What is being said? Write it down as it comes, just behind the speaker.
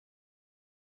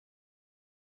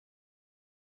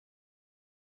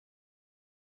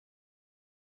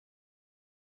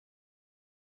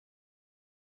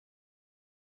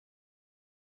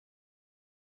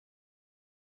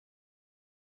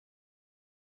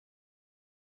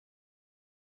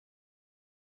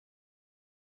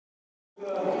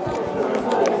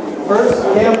First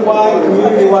camp-wide,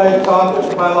 community-wide talk at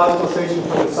the Biological Station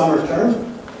for the summer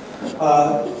term.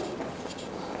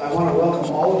 I want to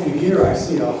welcome all of you here. I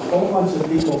see a whole bunch of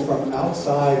people from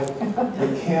outside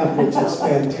the camp, which is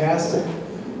fantastic.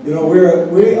 You know,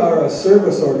 we are a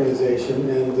service organization,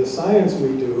 and the science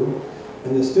we do,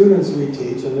 and the students we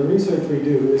teach, and the research we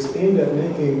do is aimed at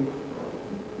making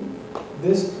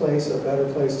this place a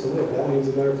better place to live. That means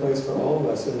a better place for all of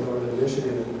us in northern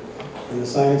Michigan. And the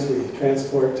science we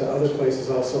transport to other places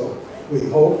also, we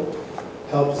hope,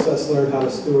 helps us learn how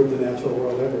to steward the natural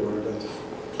world everywhere. But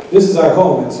this is our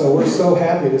home, and so we're so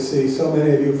happy to see so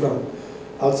many of you from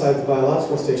outside the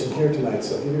biological station here tonight.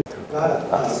 So you got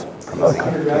it.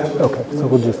 Okay, so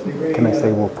we'll just, can I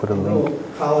say we'll put a link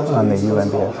on the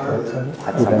UMBS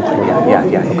website eventually? Yeah,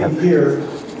 okay. Came here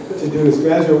to do his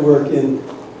graduate work in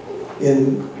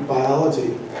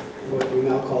biology, what we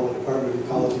now call the Department of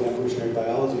Ecology and Evolutionary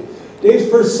Biology.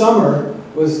 Dave's first summer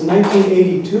was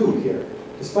 1982 here,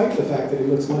 despite the fact that he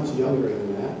looks much younger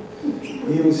than that.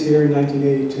 He was here in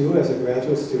 1982 as a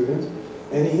graduate student,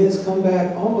 and he has come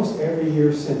back almost every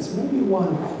year since, maybe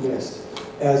one missed,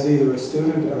 as either a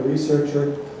student, a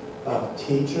researcher, a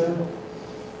teacher.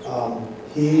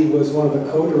 He was one of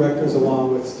the co-directors,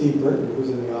 along with Steve Burton, who's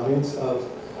in the audience, of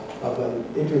an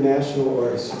international,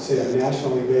 or I should say a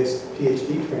nationally based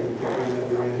PhD training program that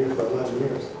we ran here for 11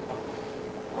 years.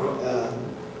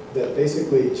 That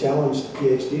basically challenged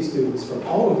PhD students from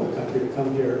all over the country to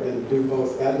come here and do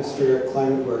both atmospheric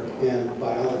climate work and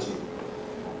biology.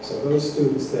 So those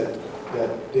students that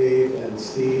Dave and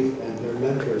Steve and their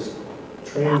mentors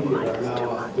trained here are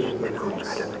now doing good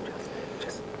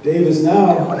things. Dave is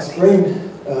now a spring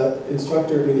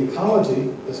instructor in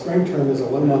ecology. The spring term is a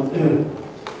 1-month unit.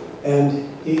 And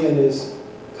he and his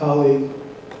colleague,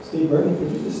 Steve Burton,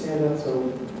 could you just stand up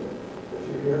so if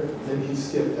you're here? Maybe he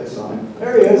skipped, I saw him.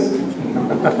 There he is.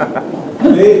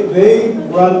 They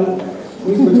run,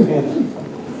 please put your hand up.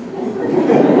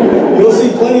 You'll see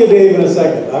plenty of Dave in a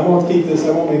second. I won't make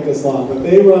this long, but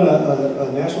they run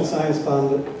a National Science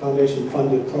Foundation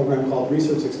funded program called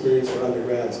Research Experience for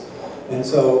Undergrads. And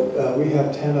so we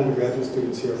have 10 undergraduate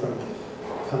students here from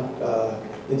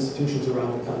institutions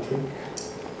around the country.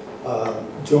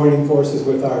 Joining forces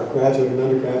with our graduate and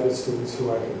undergraduate students who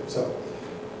are here. So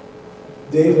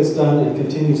Dave has done and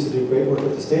continues to do great work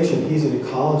at the station. He's an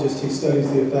ecologist. He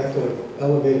studies the effect of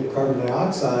elevated carbon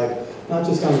dioxide, not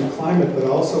just on the climate, but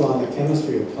also on the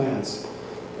chemistry of plants,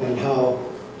 and how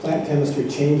plant chemistry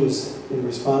changes in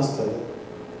response to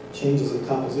changes in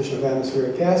composition of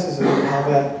atmospheric gases, and how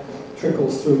that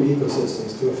trickles through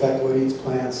ecosystems to affect what eats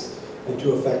plants, and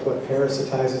to affect what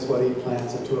parasitizes what eats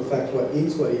plants, and to affect what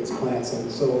eats plants, and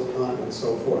so on and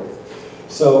so forth.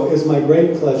 So it's my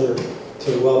great pleasure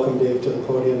to welcome Dave to the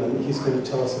podium, and he's going to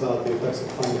tell us about the effects of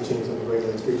climate change on the Great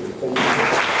Lakes region. Thank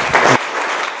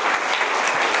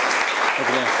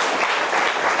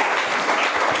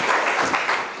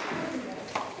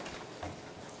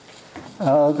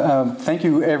you. Thank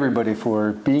you, everybody,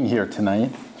 for being here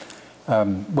tonight.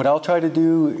 What I'll try to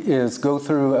do is go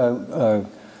through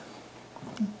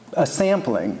a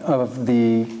sampling of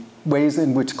the ways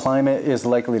in which climate is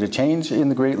likely to change in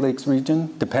the Great Lakes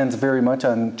region. Depends very much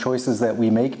on choices that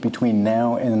we make between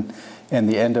now and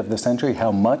the end of the century,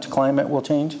 how much climate will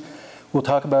change. We'll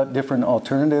talk about different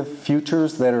alternative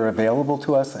futures that are available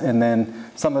to us, and then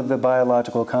some of the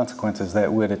biological consequences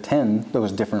that would attend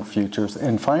those different futures.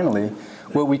 And finally,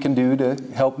 what we can do to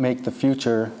help make the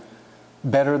future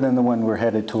better than the one we're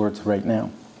headed towards right now.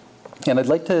 And I'd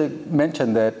like to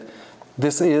mention that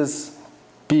this is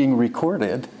being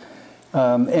recorded,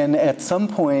 and at some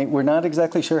point, we're not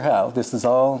exactly sure how, this is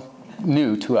all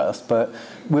new to us, but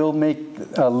we'll make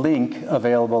a link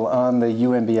available on the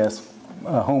UMBS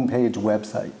homepage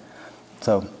website.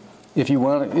 So if you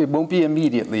want, it won't be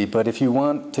immediately, but if you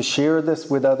want to share this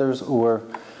with others or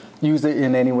use it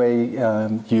in any way,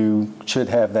 you should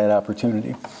have that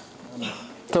opportunity.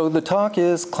 So the talk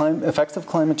is effects of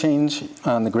climate change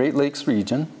on the Great Lakes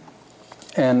region.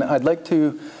 And I'd like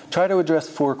to try to address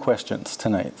 4 questions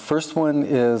tonight. First one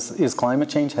is climate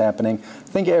change happening? I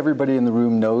think everybody in the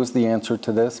room knows the answer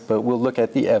to this, but we'll look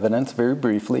at the evidence very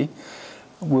briefly.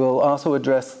 We'll also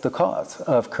address the cause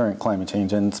of current climate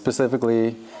change, and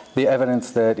specifically the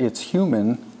evidence that it's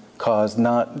human caused,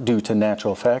 not due to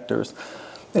natural factors.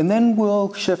 And then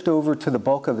we'll shift over to the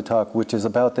bulk of the talk, which is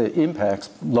about the impacts,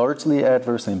 largely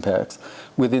adverse impacts,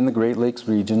 within the Great Lakes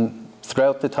region.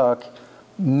 Throughout the talk,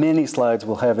 many slides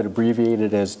will have it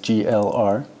abbreviated as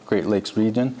GLR, Great Lakes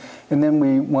region, and then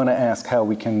we want to ask how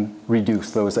we can reduce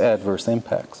those adverse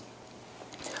impacts.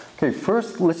 Okay,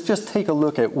 first let's just take a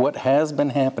look at what has been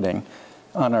happening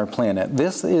on our planet.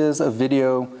 This is a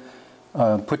video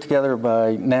put together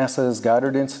by NASA's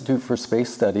Goddard Institute for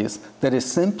Space Studies that is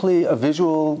simply a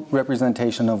visual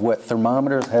representation of what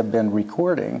thermometers have been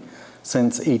recording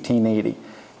since 1880.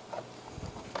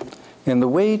 And the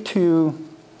way to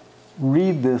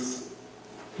read this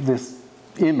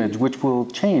image, which will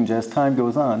change as time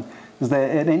goes on, is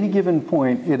that at any given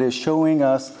point it is showing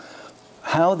us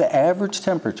how the average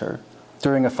temperature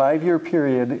during a 5-year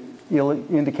period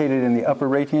indicated in the upper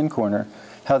right-hand corner,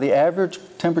 how the average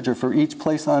temperature for each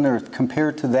place on Earth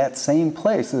compared to that same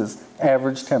place's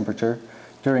average temperature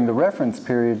during the reference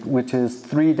period, which is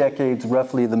 3 decades,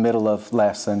 roughly the middle of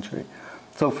last century.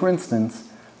 So for instance,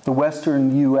 the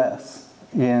western US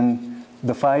in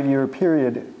the 5-year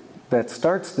period that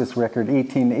starts this record,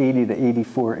 1880 to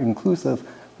 84 inclusive,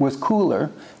 was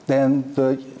cooler than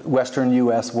the western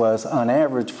US was on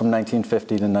average from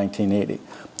 1950 to 1980.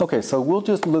 Okay, so we'll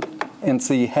just look and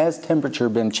see, has temperature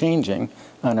been changing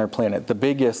on our planet, the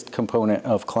biggest component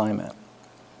of climate?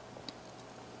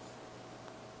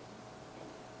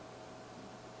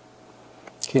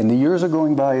 Okay, and the years are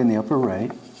going by in the upper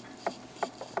right.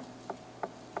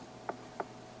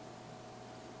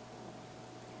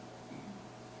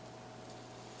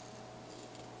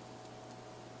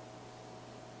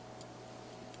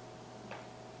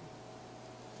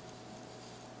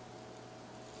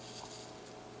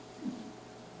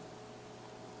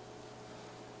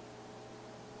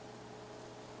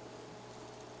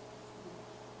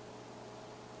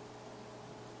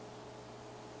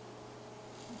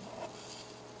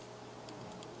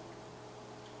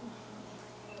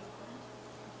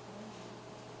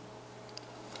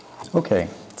 Okay,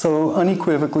 so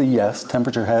unequivocally, yes,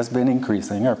 temperature has been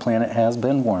increasing. Our planet has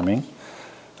been warming.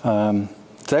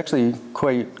 It's actually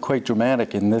quite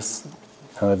dramatic in this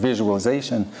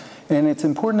visualization. And it's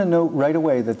important to note right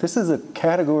away that this is a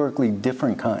categorically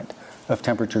different kind of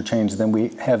temperature change than we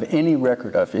have any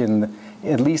record of in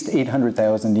at least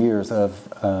 800,000 years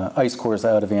of ice cores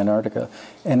out of Antarctica.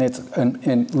 And it's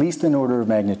at least an order of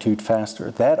magnitude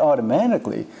faster. That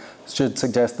automatically should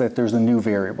suggest that there's a new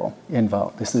variable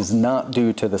involved. This is not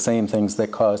due to the same things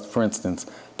that caused, for instance,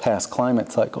 past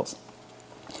climate cycles.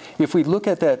 If we look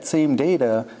at that same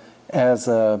data as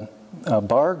a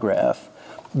bar graph,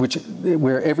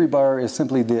 where every bar is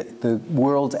simply the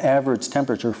world's average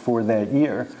temperature for that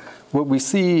year, what we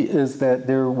see is that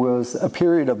there was a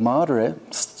period of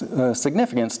moderate,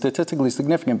 significant, statistically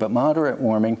significant, but moderate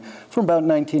warming from about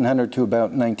 1900 to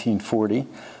about 1940,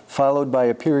 followed by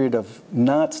a period of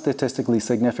not statistically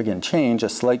significant change, a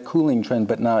slight cooling trend,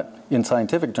 but not, in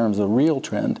scientific terms, a real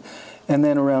trend. And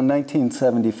then around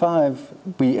 1975,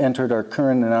 we entered our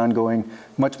current and ongoing,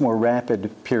 much more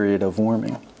rapid period of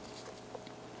warming.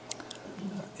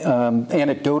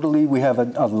 Anecdotally, we have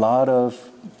a lot of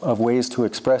ways to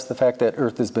express the fact that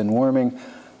Earth has been warming.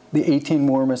 The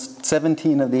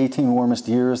 17 of the 18 warmest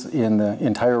years in the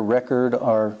entire record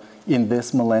are in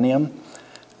this millennium.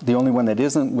 The only one that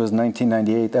isn't was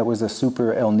 1998. That was a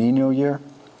super El Nino year.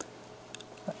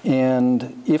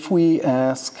 And if we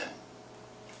ask,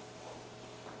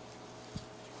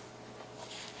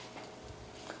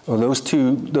 those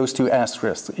two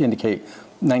asterisks indicate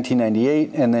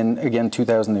 1998, and then again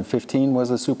 2015 was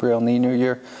a super El Nino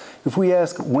year. If we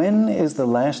ask, when is the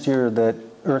last year that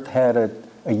Earth had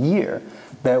a year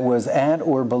that was at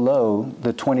or below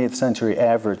the 20th century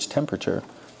average temperature,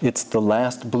 it's the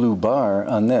last blue bar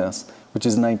on this, which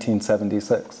is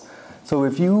 1976. So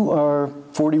if you are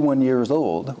 41 years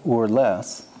old or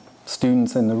less,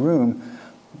 students in the room,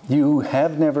 you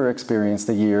have never experienced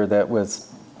a year that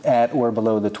was at or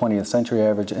below the 20th century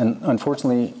average, and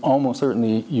unfortunately, almost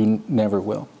certainly, you never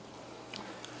will.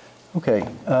 Okay,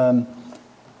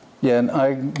 yeah,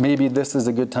 and maybe this is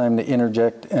a good time to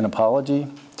interject an apology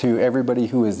to everybody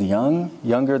who is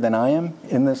younger than I am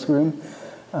in this room.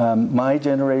 My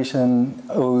generation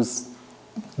owes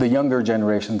the younger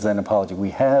generations an apology.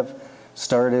 We have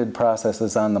started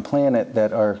processes on the planet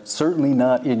that are certainly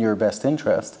not in your best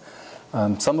interest.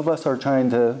 Some of us are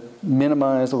trying to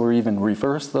minimize or even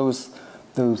reverse those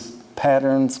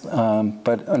patterns,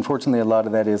 but unfortunately a lot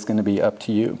of that is going to be up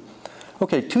to you.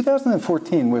 Okay,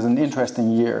 2014 was an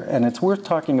interesting year, and it's worth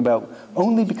talking about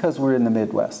only because we're in the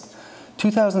Midwest.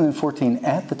 2014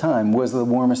 at the time was the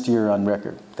warmest year on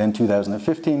record. Then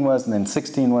 2015 was, and then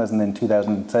 16 was, and then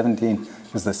 2017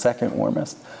 was the second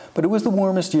warmest. But it was the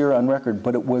warmest year on record,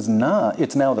 but it was not,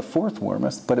 it's now the fourth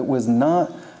warmest, but it was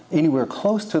not anywhere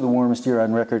close to the warmest year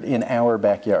on record in our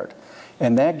backyard.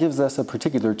 And that gives us a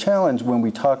particular challenge when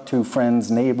we talk to friends,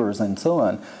 neighbors, and so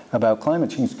on about climate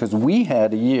change, because we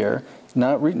had a year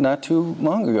not too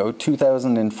long ago,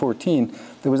 2014,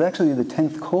 there was actually the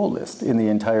 10th coldest in the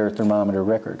entire thermometer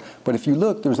record. But if you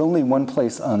look, there's only one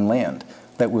place on land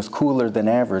that was cooler than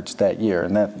average that year,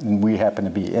 and we happen to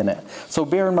be in it. So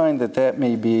bear in mind that that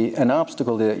may be an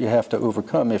obstacle that you have to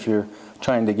overcome if you're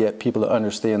trying to get people to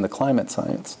understand the climate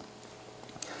science.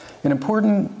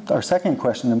 Our second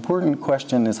question, important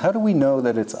question is, how do we know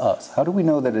that it's us? How do we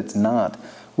know that it's not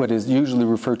what is usually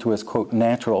referred to as, quote,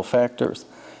 natural factors?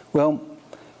 Well,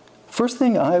 first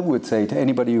thing I would say to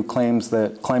anybody who claims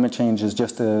that climate change is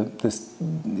just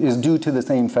is due to the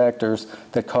same factors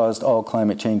that caused all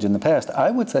climate change in the past, I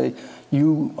would say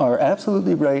you are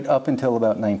absolutely right up until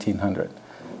about 1900.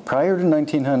 Prior to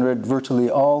 1900, virtually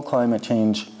all climate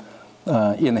change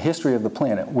in the history of the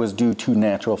planet was due to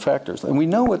natural factors. And we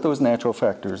know what those natural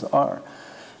factors are.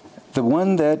 The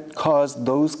one that caused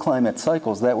those climate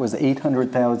cycles, that was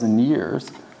 800,000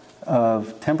 years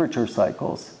of temperature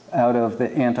cycles out of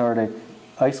the Antarctic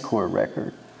ice core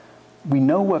record. We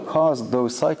know what caused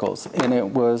those cycles, and it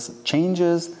was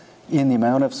changes in the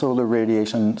amount of solar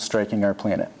radiation striking our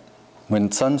planet.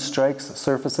 When sun strikes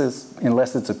surfaces,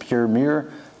 unless it's a pure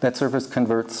mirror, that surface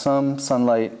converts some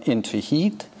sunlight into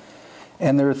heat.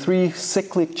 And there are three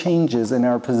cyclic changes in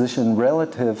our position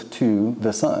relative to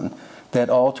the sun that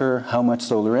alter how much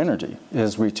solar energy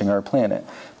is reaching our planet.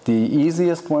 The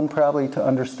easiest one probably to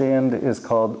understand is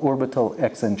called orbital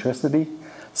eccentricity.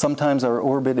 Sometimes our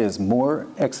orbit is more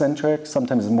eccentric,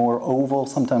 sometimes it's more oval,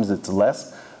 sometimes it's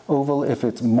less oval. If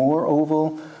it's more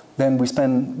oval, then we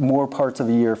spend more parts of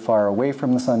the year far away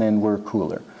from the sun and we're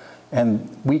cooler.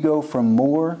 And we go from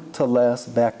more to less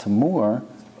back to more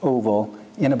oval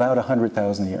in about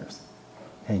 100,000 years.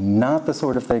 Okay, not the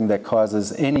sort of thing that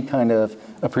causes any kind of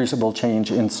appreciable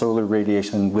change in solar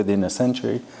radiation within a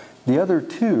century. The other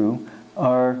two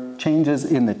are changes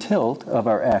in the tilt of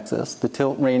our axis. The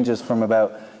tilt ranges from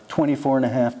about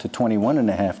 24.5 to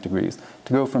 21.5 degrees.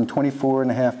 To go from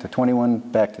 24.5 to 21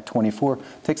 back to 24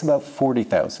 takes about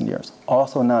 40,000 years.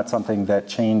 Also not something that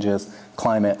changes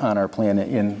climate on our planet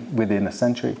within a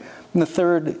century. And the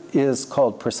third is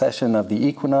called precession of the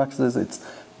equinoxes. It's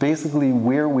basically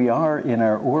where we are in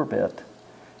our orbit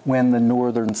when the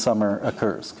northern summer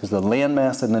occurs, because the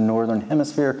landmass in the northern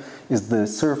hemisphere is the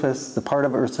surface, the part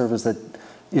of Earth's surface that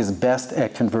is best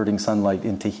at converting sunlight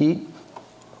into heat.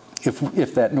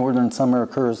 If that northern summer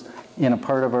occurs in a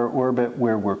part of our orbit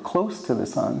where we're close to the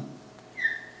sun,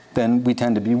 then we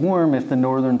tend to be warm. If the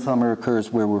northern summer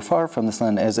occurs where we're far from the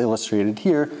sun, as illustrated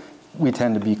here, we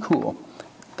tend to be cool.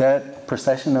 That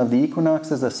precession of the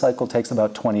equinoxes, a cycle takes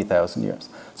about 20,000 years.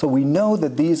 So we know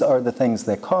that these are the things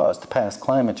that caused past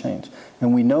climate change.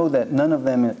 And we know that none of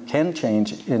them can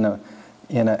change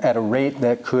at a rate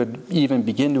that could even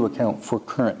begin to account for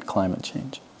current climate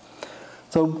change.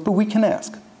 But we can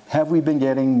ask, have we been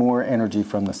getting more energy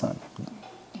from the sun?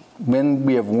 When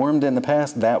we have warmed in the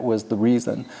past, that was the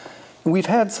reason. We've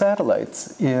had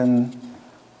satellites in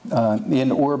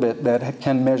orbit that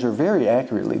can measure very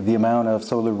accurately the amount of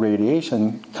solar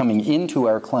radiation coming into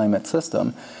our climate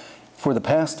system. For the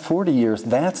past 40 years,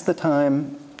 that's the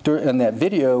time in that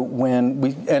video when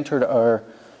we entered our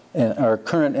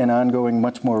current and ongoing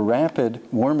much more rapid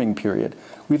warming period.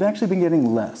 We've actually been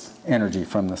getting less energy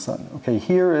from the sun. Okay,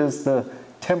 here is the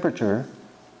temperature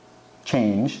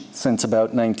change since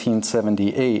about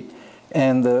 1978,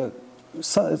 and the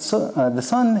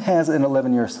sun has an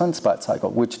 11-year sunspot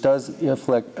cycle, which does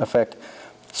affect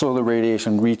solar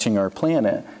radiation reaching our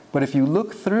planet. But if you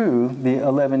look through the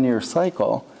 11-year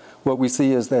cycle, what we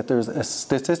see is that there's a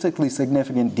statistically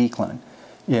significant decline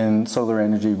in solar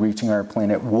energy reaching our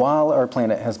planet while our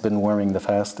planet has been warming the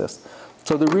fastest.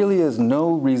 So there really is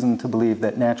no reason to believe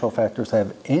that natural factors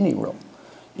have any role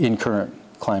in current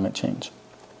climate change.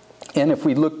 And if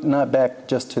we look not back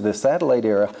just to the satellite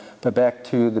era, but back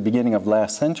to the beginning of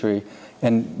last century,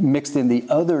 and mixed in the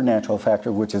other natural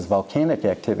factor, which is volcanic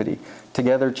activity,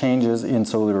 together changes in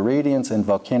solar radiance and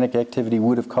volcanic activity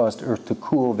would have caused Earth to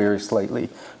cool very slightly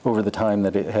over the time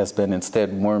that it has been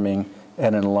instead warming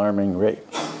at an alarming rate.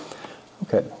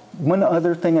 Okay, one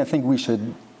other thing I think we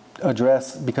should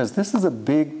address, because this is a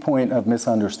big point of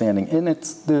misunderstanding, and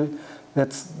that's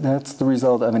the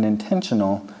result of an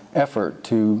intentional effort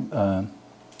to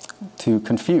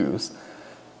confuse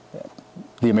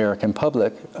the American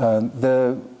public.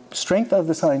 The strength of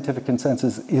the scientific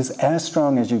consensus is as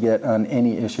strong as you get on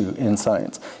any issue in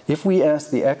science. If we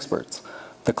ask the experts,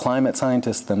 the climate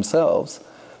scientists themselves,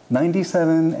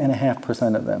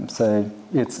 97.5% of them say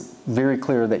it's very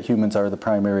clear that humans are the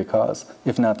primary cause,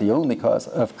 if not the only cause,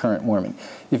 of current warming.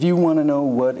 If you want to know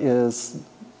what is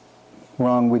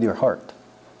wrong with your heart,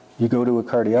 you go to a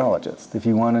cardiologist. If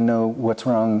you want to know what's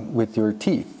wrong with your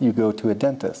teeth, you go to a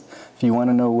dentist. If you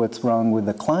want to know what's wrong with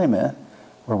the climate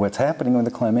or what's happening with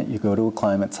the climate, you go to a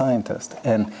climate scientist.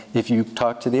 And if you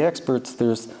talk to the experts,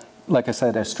 there's, like I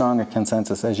said, as strong a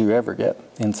consensus as you ever get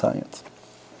in science.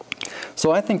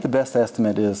 So I think the best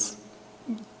estimate is,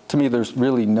 to me, there's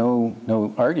really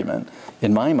no argument.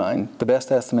 In my mind, the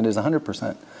best estimate is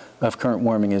 100% of current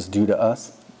warming is due to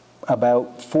us.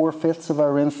 About 4/5 of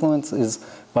our influence is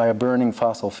by burning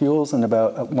fossil fuels, and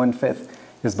about 1/5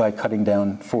 is by cutting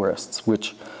down forests,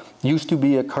 which used to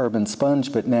be a carbon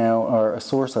sponge, but now are a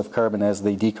source of carbon as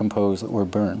they decompose or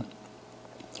burn.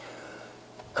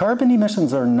 Carbon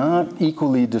emissions are not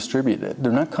equally distributed.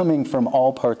 They're not coming from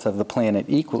all parts of the planet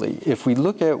equally. If we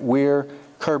look at where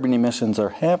carbon emissions are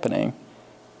happening,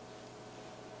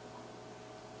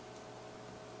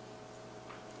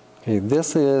 okay,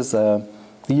 this is the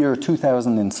year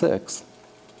 2006.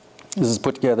 This is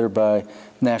put together by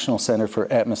National Center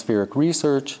for Atmospheric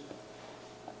Research.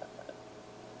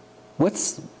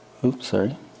 Oops,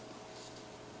 sorry.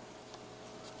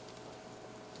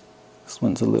 This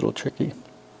one's a little tricky.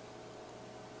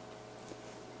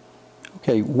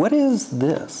 Okay, what is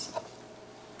this?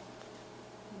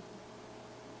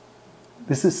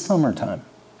 This is summertime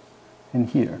in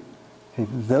here. Okay,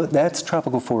 that's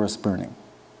tropical forest burning.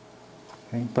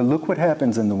 Okay, but look what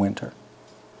happens in the winter.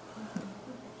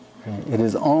 Okay, it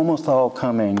is almost all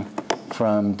coming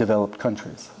from developed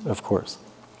countries, of course.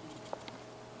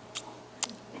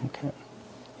 Okay.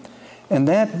 And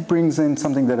that brings in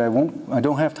something that I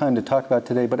don't have time to talk about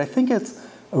today, but I think it's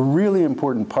a really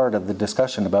important part of the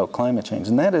discussion about climate change,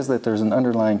 and that is that there's an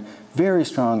underlying very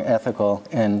strong ethical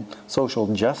and social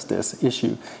justice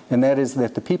issue, and that is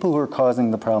that the people who are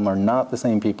causing the problem are not the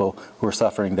same people who are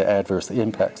suffering the adverse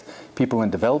impacts. People in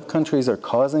developed countries are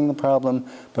causing the problem,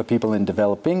 but people in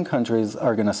developing countries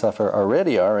are going to suffer,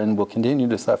 already are, and will continue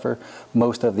to suffer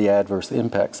most of the adverse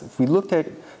impacts. If we looked at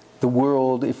the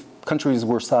world, if countries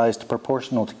were sized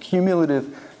proportional to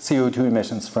cumulative CO2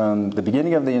 emissions from the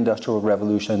beginning of the Industrial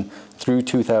Revolution through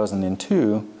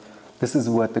 2002, this is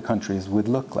what the countries would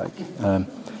look like.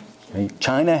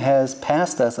 China has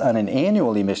passed us on an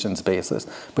annual emissions basis,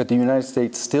 but the United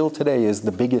States still today is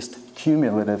the biggest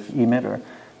cumulative emitter.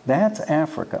 That's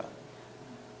Africa,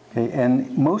 okay?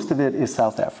 And most of it is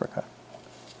South Africa.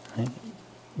 Right?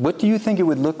 What do you think it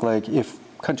would look like if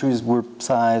countries were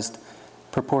sized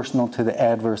proportional to the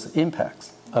adverse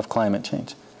impacts of climate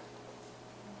change?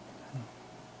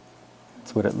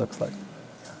 That's what it looks like.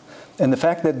 And the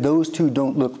fact that those two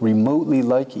don't look remotely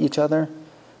like each other,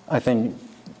 I think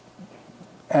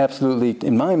absolutely,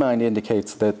 in my mind,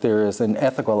 indicates that there is an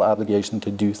ethical obligation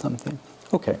to do something.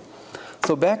 Okay,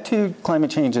 so back to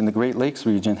climate change in the Great Lakes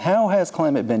region. How has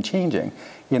climate been changing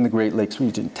in the Great Lakes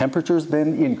region? Temperature's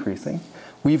been increasing.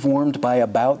 We've warmed by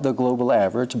about the global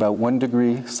average, about 1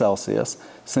 degree Celsius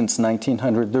since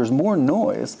 1900. There's more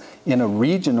noise in a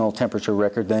regional temperature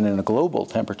record than in a global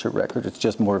temperature record. It's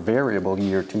just more variable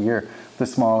year to year, the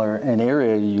smaller an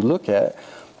area you look at.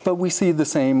 But we see the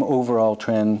same overall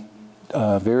trend,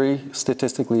 very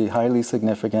statistically highly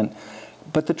significant.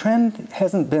 But the trend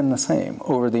hasn't been the same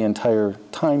over the entire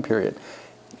time period.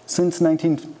 Since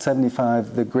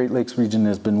 1975, the Great Lakes region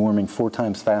has been warming 4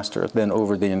 times faster than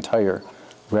over the entire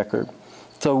record.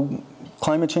 So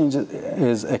climate change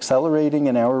is accelerating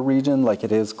in our region like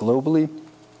it is globally.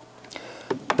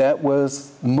 That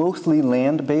was mostly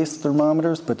land-based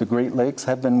thermometers, but the Great Lakes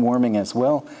have been warming as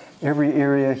well. Every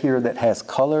area here that has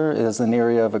color is an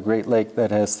area of a Great Lake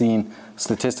that has seen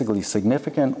statistically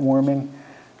significant warming.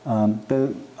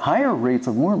 The higher rates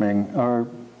of warming are,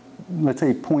 let's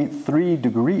say, 0.3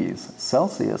 degrees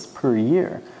Celsius per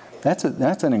year.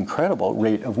 That's an incredible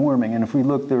rate of warming. And if we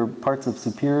look, there are parts of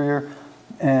Superior,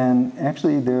 and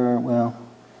actually there are, well,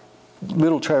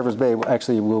 Little Traverse Bay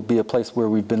actually will be a place where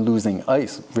we've been losing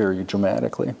ice very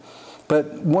dramatically.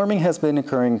 But warming has been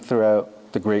occurring throughout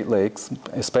the Great Lakes,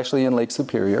 especially in Lake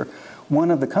Superior.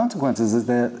 One of the consequences is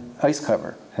that ice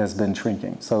cover has been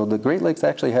shrinking. So the Great Lakes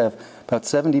actually have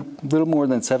about little more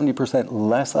than 70%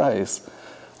 less ice,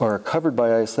 or are covered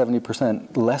by ice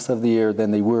 70% less of the year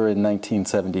than they were in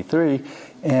 1973.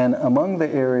 And among the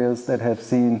areas that have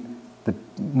seen the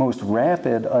most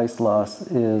rapid ice loss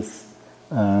is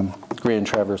Grand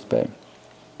Traverse Bay.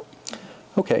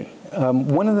 Okay,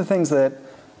 one of the things that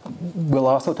we'll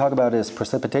also talk about is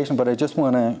precipitation, but I just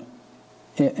want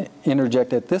to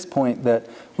interject at this point that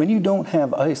when you don't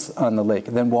have ice on the lake,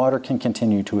 then water can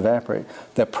continue to evaporate.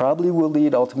 That probably will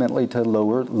lead ultimately to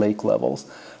lower lake levels.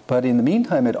 But in the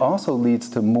meantime, it also leads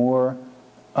to more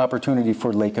opportunity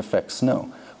for lake effect snow.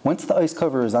 Once the ice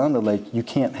cover is on the lake, you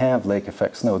can't have lake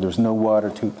effect snow. There's no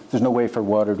way for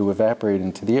water to evaporate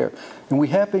into the air. And we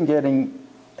have been getting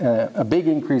a big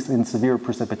increase in severe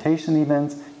precipitation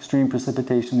events, extreme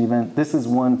precipitation event. This is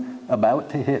one about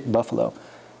to hit Buffalo.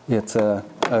 It's a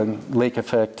lake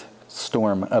effect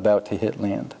storm about to hit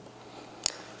land.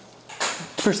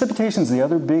 Precipitation is the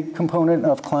other big component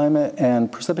of climate,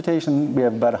 and precipitation, we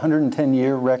have about a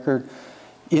 110-year record.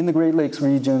 In the Great Lakes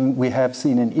region, we have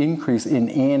seen an increase in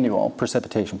annual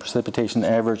precipitation. Precipitation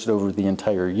averaged over the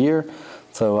entire year.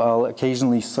 So I'll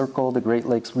occasionally circle the Great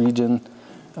Lakes region.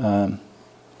 Not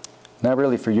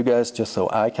really for you guys, just so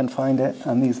I can find it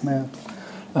on these maps.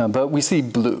 But we see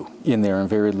blue in there and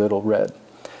very little red.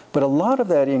 But a lot of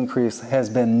that increase has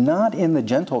been not in the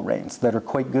gentle rains that are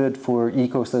quite good for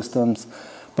ecosystems,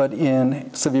 but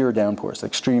in severe downpours,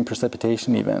 extreme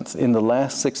precipitation events. In the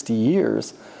last 60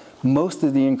 years, most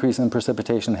of the increase in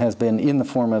precipitation has been in the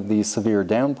form of these severe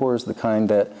downpours, the kind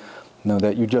that,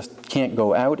 that you just can't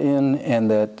go out in, and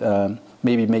that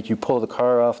maybe make you pull the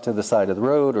car off to the side of the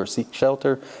road or seek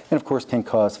shelter, and of course can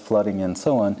cause flooding and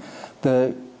so on.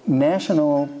 The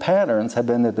national patterns have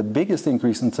been that the biggest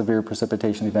increase in severe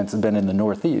precipitation events has been in the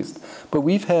Northeast, but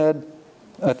we've had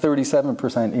a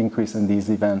 37% increase in these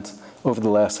events over the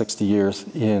last 60 years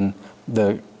in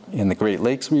the Great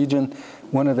Lakes region.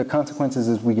 One of the consequences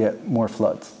is we get more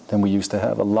floods than we used to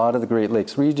have. A lot of the Great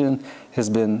Lakes region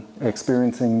has been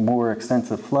experiencing more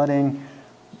extensive flooding.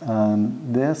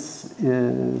 This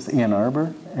is Ann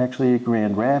Arbor, actually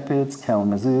Grand Rapids,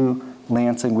 Kalamazoo,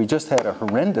 Lansing. We just had a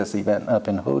horrendous event up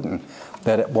in Houghton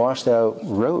that washed out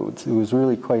roads. It was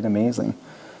really quite amazing.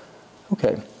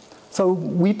 Okay, so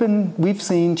we've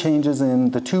seen changes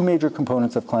in the two major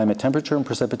components of climate, temperature and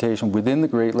precipitation within the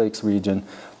Great Lakes region.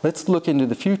 Let's look into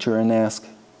the future and ask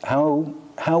how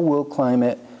will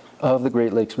climate of the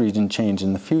Great Lakes region change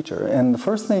in the future? And the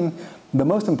first thing, the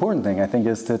most important thing, I think,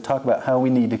 is to talk about how we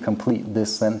need to complete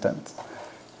this sentence.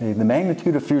 Okay, the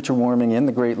magnitude of future warming in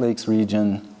the Great Lakes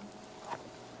region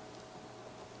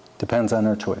depends on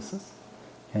our choices.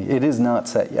 Okay, it is not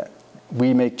set yet.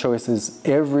 We make choices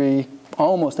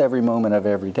almost every moment of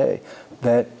every day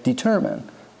that determine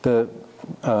the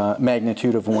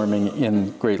magnitude of warming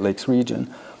in Great Lakes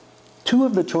region. Two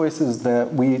of the choices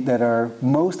that are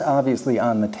most obviously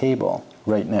on the table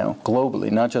right now,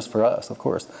 globally, not just for us, of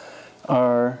course,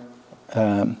 are,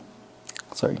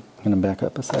 sorry, I'm going to back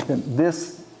up a second.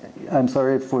 This, I'm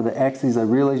sorry for the axes, I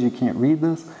realize you can't read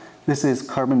this. This is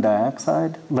carbon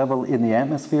dioxide level in the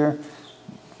atmosphere.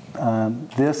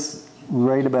 This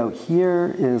right about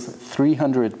here is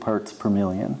 300 parts per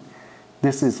million.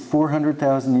 This is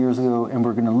 400,000 years ago, and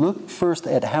we're going to look first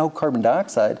at how carbon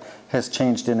dioxide has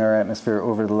changed in our atmosphere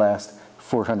over the last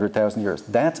 400,000 years.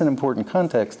 That's an important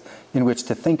context in which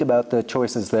to think about the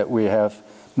choices that we have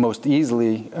most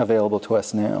easily available to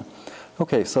us now.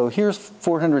 Okay, so here's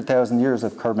 400,000 years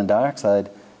of carbon dioxide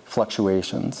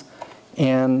fluctuations.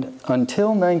 And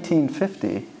until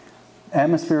 1950,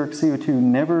 atmospheric CO2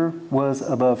 never was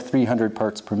above 300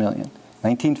 parts per million.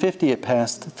 1950, it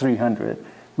passed 300.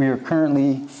 We are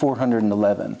currently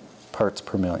 411 parts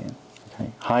per million,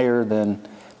 okay? Higher than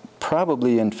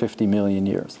probably in 50 million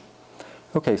years.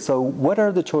 Okay, so what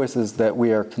are the choices that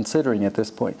we are considering at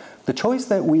this point? The choice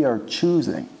that we are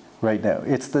choosing right now,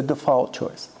 it's the default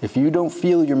choice. If you don't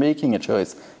feel you're making a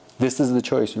choice, this is the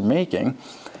choice you're making,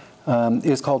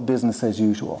 is called business as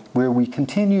usual, where we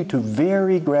continue to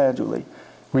very gradually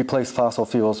replace fossil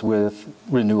fuels with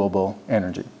renewable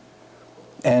energy.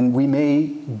 And we may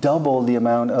double the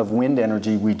amount of wind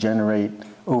energy we generate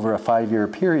over a 5-year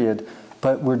period,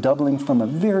 but we're doubling from a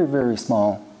very, very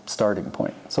small starting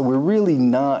point. So we're really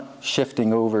not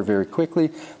shifting over very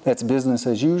quickly. That's business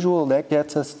as usual. That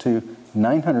gets us to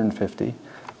 950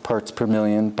 parts per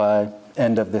million by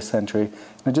end of this century.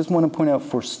 And I just want to point out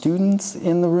for students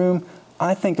in the room,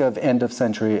 I think of end of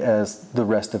century as the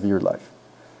rest of your life.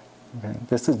 Okay?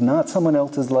 This is not someone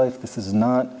else's life. This is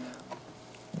not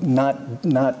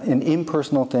an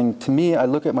impersonal thing. To me, I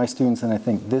look at my students and I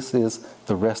think this is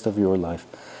the rest of your life.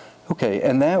 Okay,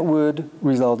 and that would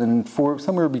result in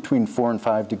somewhere between 4 and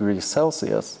 5 degrees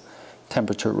Celsius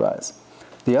temperature rise.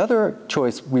 The other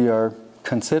choice we are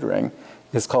considering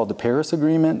is called the Paris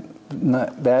Agreement.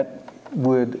 That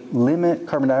would limit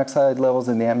carbon dioxide levels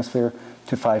in the atmosphere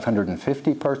to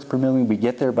 550 parts per million. We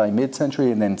get there by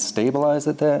mid-century and then stabilize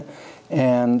at that.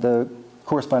 And the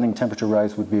corresponding temperature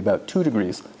rise would be about 2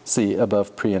 degrees C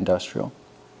above pre-industrial.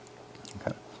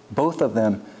 Okay. Both of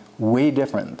them way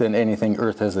different than anything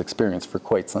Earth has experienced for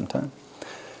quite some time.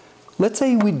 Let's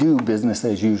say we do business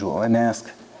as usual and ask,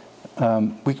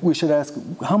 we should ask,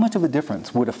 how much of a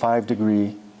difference would a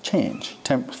 5-degree change,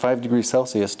 5 degrees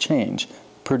Celsius change,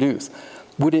 produce.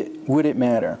 Would it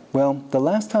matter? Well, the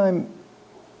last time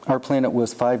our planet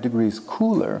was 5 degrees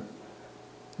cooler,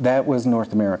 that was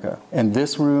North America. And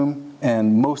this room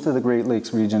and most of the Great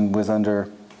Lakes region was under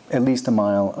at least a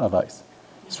mile of ice.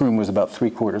 This room was about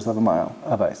 3/4 of a mile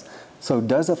of ice. So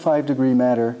does a 5 degree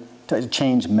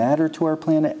change matter to our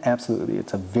planet? Absolutely.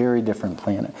 It's a very different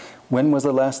planet. When was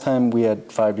the last time we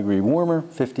had 5 degree warmer?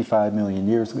 55 million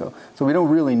years ago. So we don't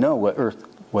really know what Earth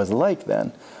was like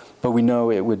then, but we know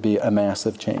it would be a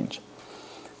massive change.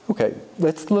 Okay,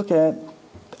 let's look at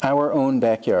our own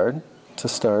backyard to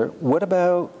start. What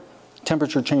about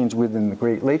temperature change within the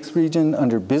Great Lakes region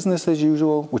under business as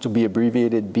usual, which will be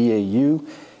abbreviated BAU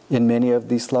in many of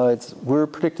these slides? We're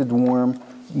predicted to warm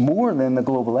more than the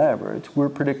global average. We're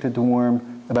predicted to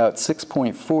warm about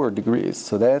 6.4 degrees.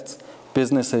 So that's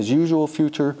business as usual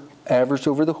future, averaged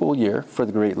over the whole year for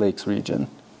the Great Lakes region.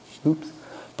 Oops.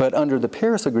 But under the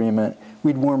Paris Agreement,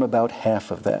 we'd warm about half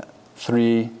of that,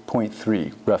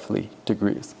 3.3 roughly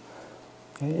degrees.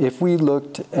 If we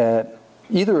looked at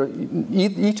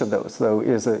each of those, though,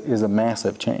 is a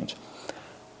massive change.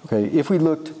 Okay, if we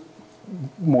looked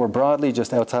more broadly,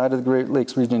 just outside of the Great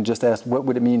Lakes region, just asked what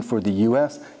would it mean for the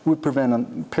U.S.,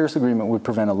 Paris Agreement would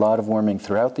prevent a lot of warming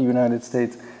throughout the United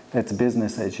States. That's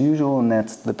business as usual, and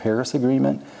that's the Paris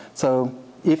Agreement. So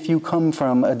if you come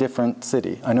from a different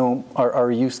city, I know our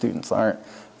REU students aren't,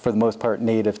 for the most part,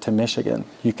 native to Michigan.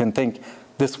 You can think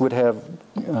this would have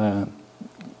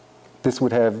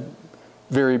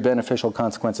very beneficial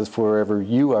consequences for wherever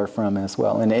you are from as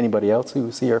well, and anybody else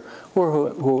who's here or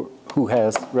who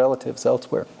has relatives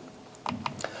elsewhere.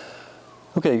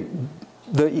 Okay,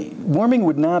 the warming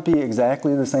would not be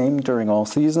exactly the same during all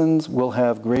seasons. We'll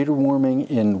have greater warming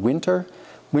in winter.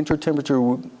 Winter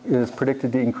temperature is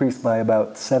predicted to increase by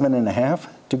about 7.5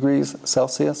 degrees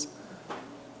Celsius,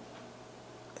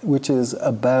 which is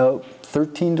about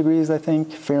 13 degrees, I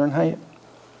think, Fahrenheit.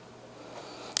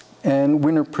 And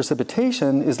winter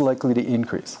precipitation is likely to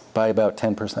increase by about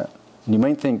 10%. You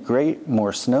might think, great,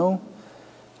 more snow.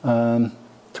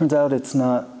 Turns out it's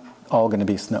not all going to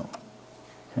be snow.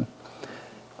 Okay.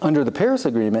 Under the Paris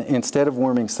Agreement, instead of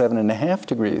warming 7.5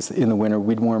 degrees in the winter,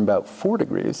 we'd warm about 4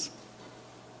 degrees.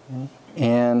 Okay.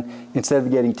 And instead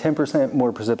of getting 10%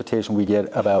 more precipitation, we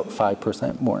get about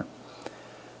 5% more.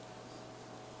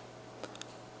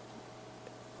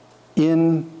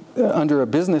 Under a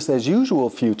business as usual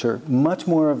future, much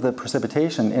more of the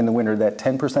precipitation in the winter, that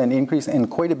 10% increase, and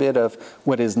quite a bit of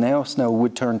what is now snow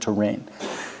would turn to rain.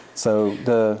 So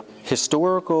the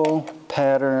historical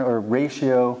pattern or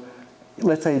ratio,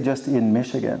 let's say just in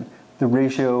Michigan, the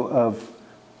ratio of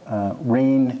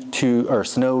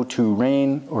snow to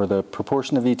rain, or the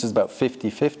proportion of each, is about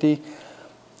 50-50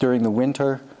 during the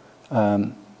winter.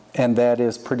 And that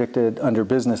is predicted under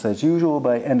business as usual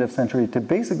by end of century to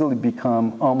basically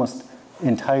become almost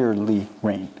entirely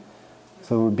rain.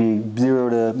 So it would be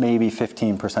 0 to maybe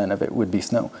 15% of it would be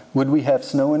snow. Would we have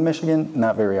snow in Michigan?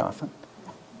 Not very often.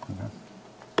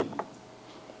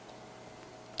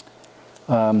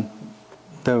 Okay.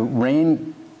 The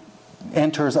rain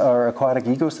enters our aquatic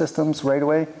ecosystems right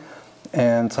away.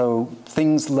 And so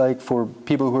things like, for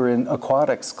people who are in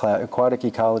aquatic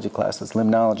ecology classes,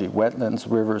 limnology, wetlands,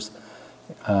 rivers,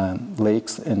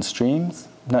 lakes, and streams,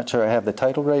 not sure I have the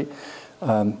title right,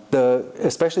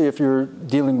 especially if you're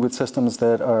dealing with systems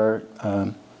that are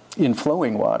in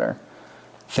flowing water,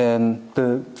 then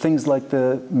the things like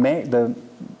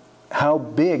how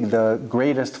big the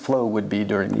greatest flow would be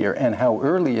during the year and how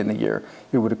early in the year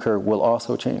it would occur will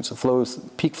also change. The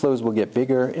peak flows will get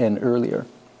bigger and earlier.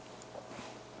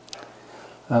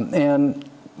 And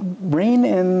rain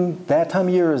in that time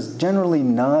of year is generally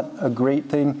not a great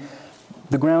thing.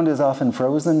 The ground is often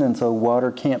frozen, and so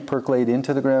water can't percolate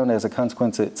into the ground. As a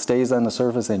consequence, it stays on the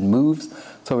surface and moves,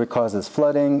 so it causes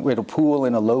flooding. It'll pool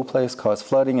in a low place, cause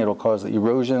flooding. It'll cause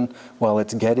erosion while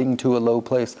it's getting to a low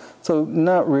place. So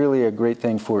not really a great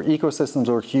thing for ecosystems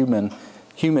or human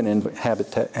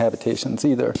habitations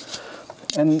either.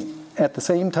 And at the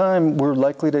same time, we're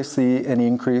likely to see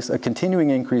a continuing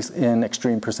increase in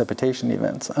extreme precipitation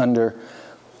events. Under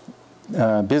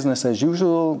business as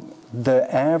usual, the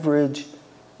average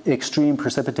extreme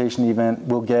precipitation event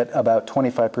will get about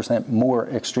 25% more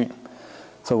extreme.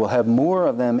 So we'll have more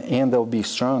of them, and they'll be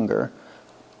stronger.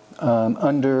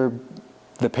 Under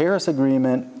the Paris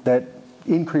Agreement, that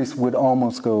increase would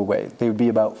almost go away. They would be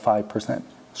about 5%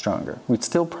 stronger. We'd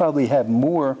still probably have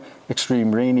more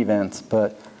extreme rain events,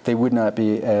 but they would not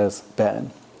be as bad.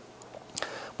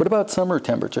 What about summer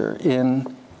temperature?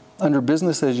 Under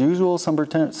business as usual, summer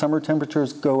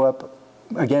temperatures go up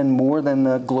again, more than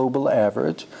the global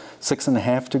average,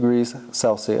 6.5 degrees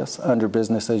Celsius under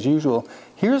business as usual.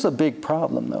 Here's a big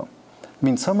problem, though. I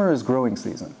mean, summer is growing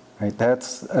season, right?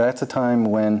 That's a time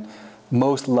when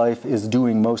most life is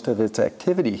doing most of its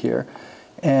activity here.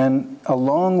 And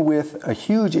along with a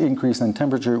huge increase in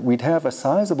temperature, we'd have a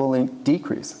sizable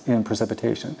decrease in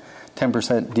precipitation,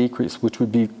 10% decrease, which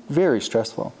would be very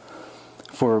stressful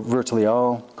for virtually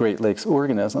all Great Lakes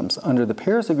organisms. Under the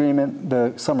Paris Agreement,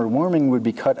 the summer warming would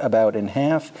be cut about in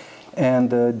half, and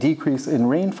the decrease in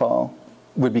rainfall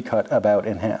would be cut about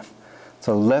in half.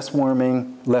 So less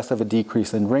warming, less of a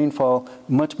decrease in rainfall,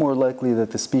 much more likely that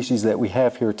the species that we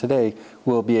have here today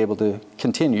will be able to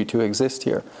continue to exist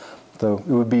here. So it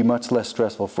would be much less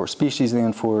stressful for species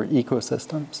and for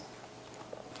ecosystems.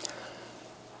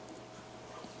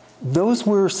 Those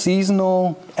were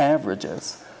seasonal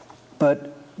averages,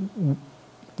 but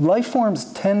life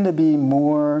forms tend to be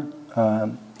more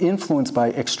influenced by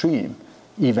extreme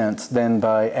events than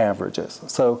by averages.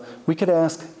 So we could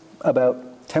ask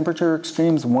about temperature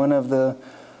extremes. One of the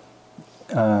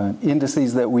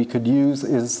indices that we could use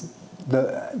is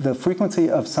the frequency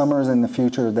of summers in the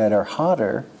future that are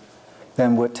hotter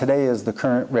than what today is the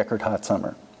current record hot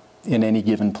summer in any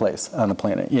given place on the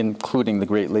planet, including the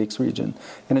Great Lakes region.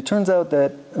 And it turns out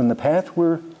that in the path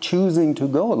we're choosing to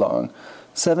go along,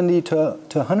 70 to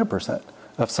 100%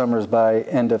 of summers by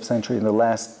end of century, in the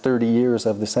last 30 years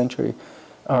of the century,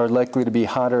 are likely to be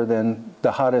hotter than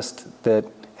the hottest that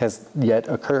has yet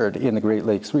occurred in the Great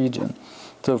Lakes region.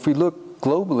 So if we look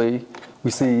globally,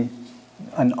 we see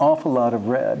an awful lot of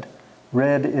red.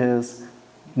 Red is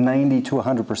 90 to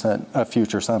 100% of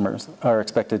future summers are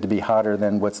expected to be hotter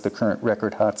than what's the current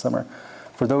record hot summer.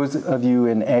 For those of you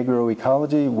in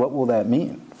agroecology, what will that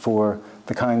mean for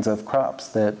the kinds of crops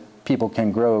that people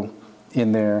can grow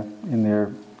in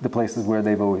the places where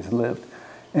they've always lived?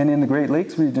 And in the Great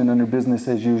Lakes region, under business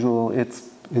as usual,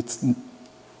 it's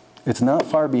not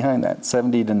far behind that,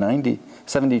 70 to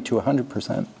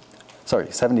 100%.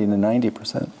 Sorry, 70 to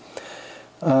 90%.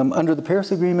 Under the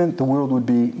Paris Agreement, the world would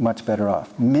be much better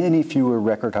off. Many fewer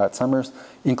record hot summers,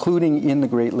 including in the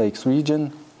Great Lakes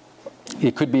region.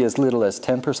 It could be as little as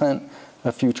 10%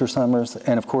 of future summers.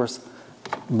 And of course,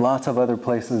 lots of other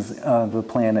places of the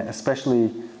planet,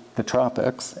 especially the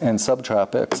tropics and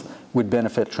subtropics, would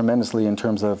benefit tremendously in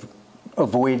terms of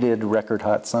avoided record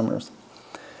hot summers.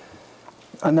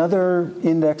 Another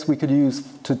index we could use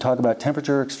to talk about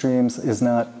temperature extremes is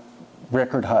not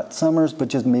record hot summers, but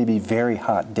just maybe very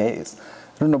hot days.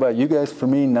 I don't know about you guys, for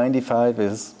me, 95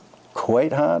 is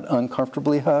quite hot,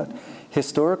 uncomfortably hot.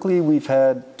 Historically, we've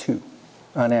had two,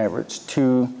 on average,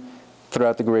 two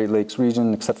throughout the Great Lakes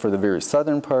region, except for the very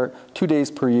southern part, 2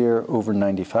 days per year over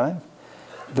 95.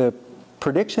 The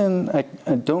prediction, I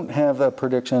don't have a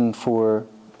prediction for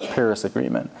Paris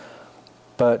Agreement,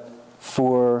 but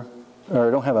or I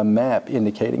don't have a map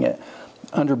indicating it.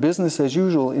 Under business as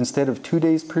usual, instead of 2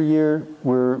 days per year,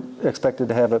 we're expected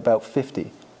to have about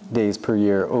 50 days per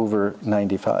year over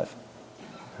 95.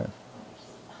 Okay.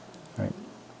 Right.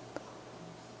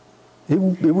 It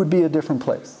would be a different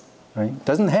place, right?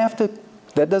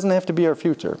 That doesn't have to be our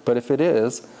future, but if it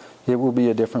is, it will be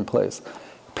a different place.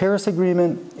 Paris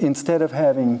Agreement, instead of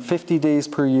having 50 days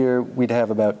per year, we'd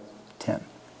have about 10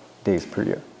 days per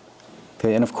year.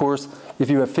 Okay, and of course, if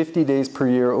you have 50 days per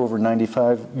year over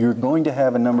 95, you're going to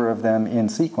have a number of them in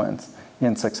sequence,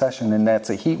 in succession, and that's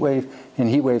a heat wave, and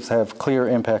heat waves have clear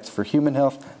impacts for human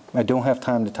health. I don't have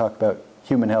time to talk about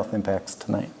human health impacts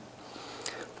tonight.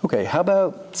 Okay, how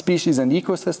about species and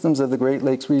ecosystems of the Great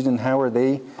Lakes region? How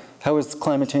is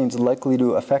climate change likely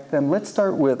to affect them? Let's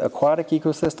start with aquatic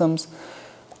ecosystems.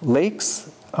 Lakes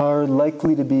are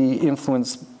likely to be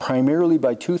influenced primarily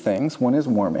by two things. One is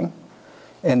warming,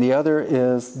 and the other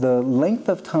is the length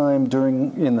of time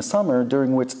in the summer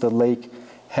during which the lake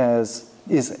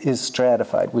is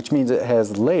stratified, which means it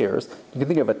has layers. You can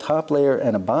think of a top layer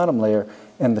and a bottom layer,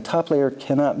 and the top layer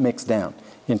cannot mix down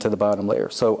into the bottom layer.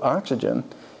 So oxygen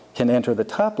can enter the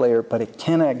top layer, but it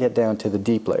cannot get down to the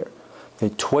deep layer.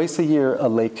 Okay, twice a year, a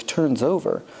lake turns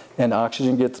over, and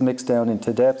oxygen gets mixed down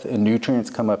into depth, and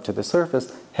nutrients come up to the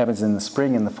surface. Happens in the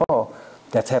spring and the fall.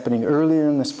 That's happening earlier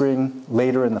in the spring,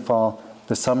 later in the fall.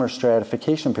 The summer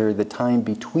stratification period, the time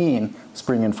between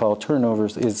spring and fall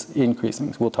turnovers, is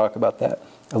increasing. We'll talk about that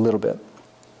a little bit.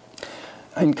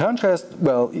 In contrast,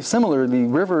 well, similarly,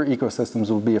 river ecosystems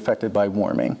will be affected by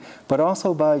warming, but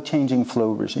also by changing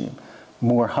flow regime.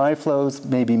 More high flows,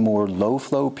 maybe more low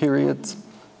flow periods.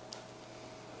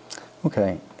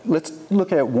 Okay, let's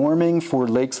look at warming for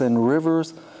lakes and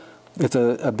rivers. It's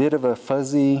a bit of a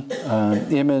fuzzy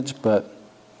image, but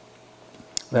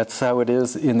That's how it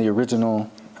is in the original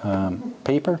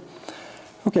paper.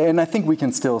 Okay, and I think we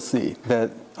can still see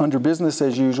that under business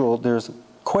as usual, there's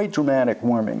quite dramatic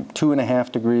warming,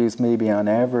 2.5 degrees maybe on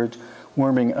average,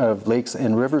 warming of lakes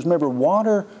and rivers. Remember,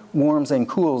 water warms and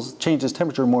cools, changes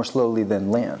temperature more slowly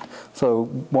than land. So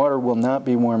water will not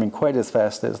be warming quite as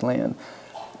fast as land.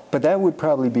 But that would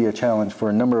probably be a challenge for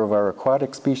a number of our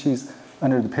aquatic species.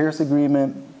 Under the Paris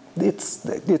Agreement, it's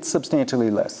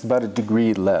substantially less, about 1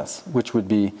 degree less, which would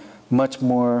be much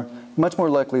more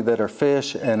likely that our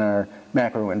fish and our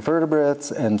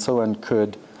macroinvertebrates and so on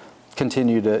could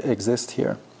continue to exist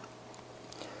here.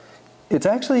 It's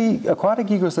actually, aquatic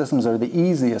ecosystems are the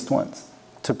easiest ones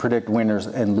to predict winners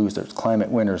and losers, climate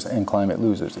winners and climate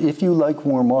losers. If you like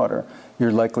warm water,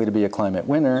 you're likely to be a climate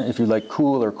winner. If you like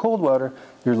cool or cold water,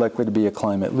 you're likely to be a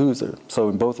climate loser. So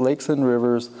in both lakes and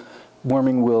rivers,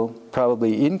 warming will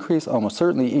probably increase, almost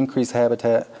certainly increase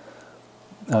habitat,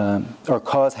 or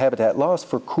cause habitat loss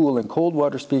for cool and cold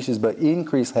water species, but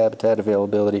increase habitat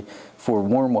availability for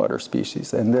warm water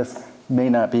species. And this may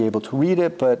not be able to read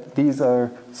it, but these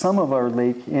are some of our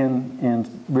lake and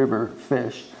river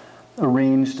fish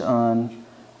arranged on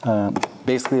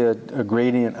basically a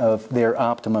gradient of their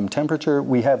optimum temperature.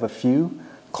 We have a few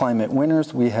climate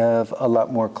winners. We have a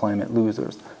lot more climate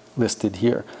losers listed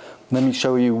here. Let me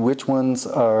show you which ones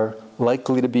are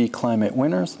likely to be climate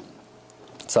winners.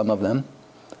 Some of them.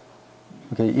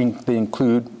 Okay, they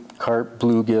include carp,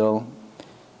 bluegill,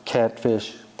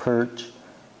 catfish, perch.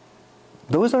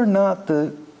 Those are not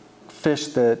the fish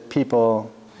that people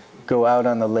go out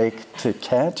on the lake to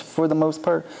catch for the most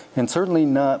part, and certainly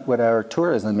not what our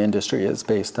tourism industry is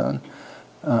based on.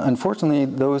 Unfortunately,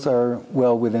 those are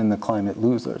well within the climate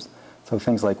losers. So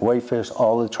things like whitefish,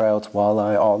 all the trouts,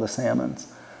 walleye, all the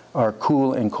salmons are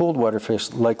cool and cold water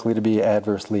fish likely to be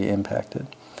adversely impacted.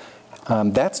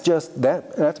 That's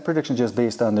a prediction just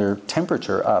based on their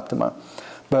temperature optima.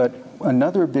 But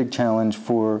another big challenge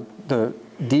for the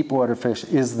deep water fish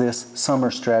is this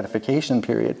summer stratification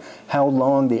period. How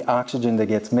long the oxygen that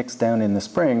gets mixed down in the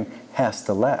spring has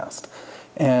to last.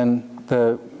 And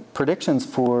the predictions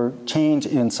for change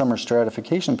in summer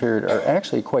stratification period are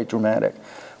actually quite dramatic.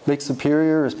 Lake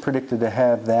Superior is predicted to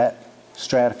have that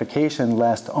stratification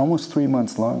last almost 3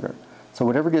 months longer. So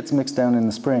whatever gets mixed down in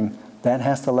the spring, that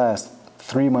has to last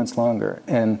 3 months longer.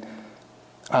 And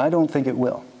I don't think it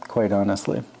will, quite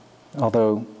honestly.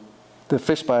 Although the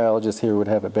fish biologists here would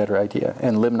have a better idea,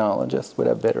 and limnologists would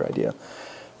have a better idea.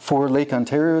 For Lake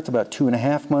Ontario, it's about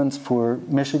 2.5 months. For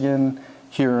Michigan,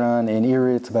 Huron, and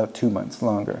Erie, it's about 2 months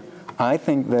longer. I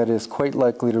think that is quite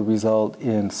likely to result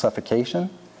in suffocation.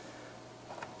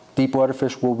 Deep water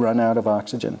fish will run out of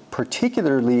oxygen,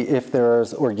 particularly if there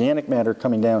is organic matter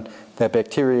coming down that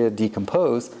bacteria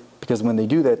decompose, because when they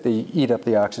do that, they eat up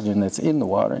the oxygen that's in the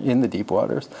water, in the deep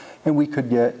waters, and we could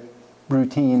get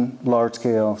routine,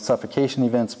 large-scale suffocation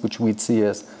events, which we'd see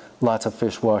as lots of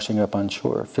fish washing up on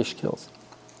shore, fish kills.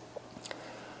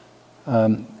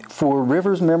 For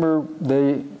rivers, remember,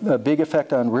 a big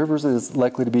effect on rivers is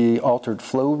likely to be altered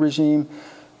flow regime.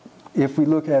 If we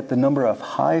look at the number of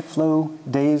high flow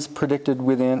days predicted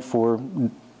for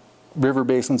river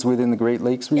basins within the Great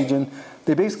Lakes region,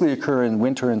 they basically occur in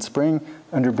winter and spring.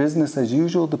 Under business as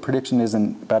usual, the prediction is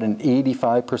about an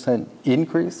 85%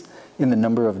 increase in the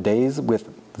number of days with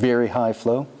very high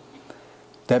flow.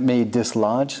 That may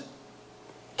dislodge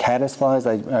caddisflies,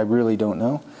 I really don't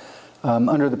know.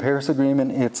 Under the Paris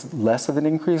Agreement, it's less of an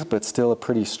increase, but still a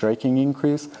pretty striking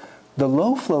increase. The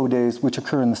low flow days, which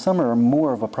occur in the summer, are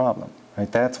more of a problem, right?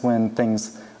 That's when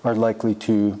things are likely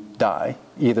to die,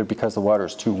 either because the water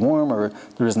is too warm or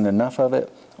there isn't enough of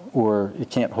it, or it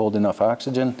can't hold enough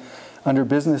oxygen. Under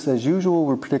business as usual,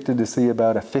 we're predicted to see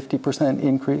about a 50%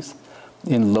 increase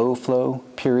in low flow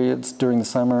periods during the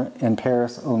summer, and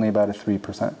Paris only about a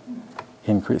 3%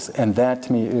 increase. And that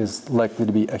to me is likely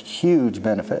to be a huge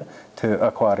benefit to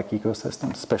aquatic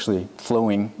ecosystems, especially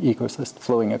flowing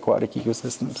aquatic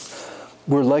ecosystems.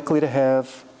 We're likely to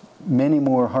have many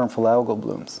more harmful algal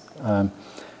blooms.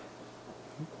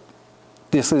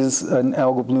 This is an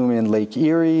algal bloom in Lake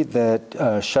Erie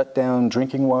that shut down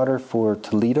drinking water for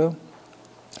Toledo.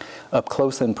 Up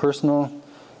close and personal,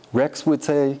 Rex would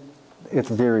say it's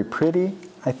very pretty,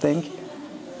 I think.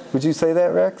 Would you say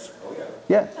that, Rex?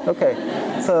 Yeah,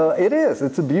 okay. So it is.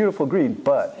 It's a beautiful green,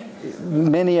 but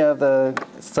many of the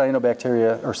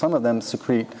cyanobacteria, or some of them,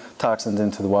 secrete toxins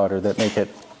into the water that make it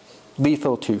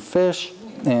lethal to fish,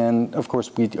 and of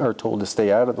course we are told to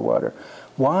stay out of the water.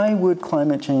 Why would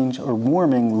climate change or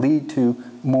warming lead to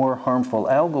more harmful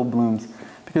algal blooms?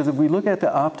 Because if we look at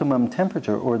the optimum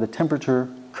temperature or the temperature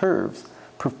curves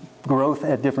growth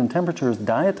at different temperatures,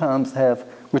 diatoms have,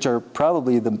 which are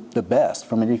probably the best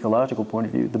from an ecological point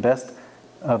of view, the best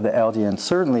of the algae and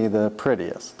certainly the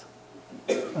prettiest.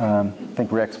 I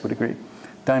think Rex would agree.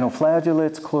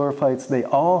 Dinoflagellates, chlorophytes, they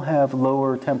all have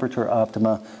lower temperature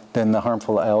optima than the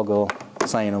harmful algal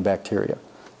cyanobacteria.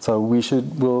 So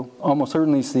we'll almost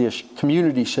certainly see a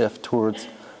community shift towards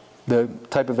the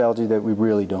type of algae that we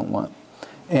really don't want.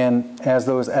 And as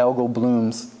those algal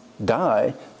blooms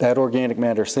die, that organic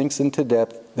matter sinks into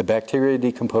depth, the bacteria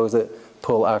decompose it,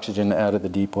 pull oxygen out of the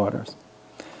deep waters.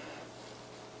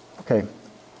 Okay,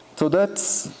 so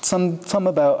that's some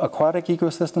about aquatic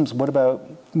ecosystems. What about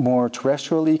more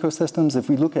terrestrial ecosystems? If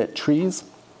we look at trees,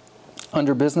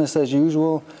 under business as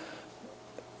usual,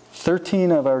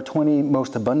 13 of our 20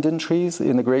 most abundant trees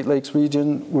in the Great Lakes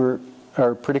region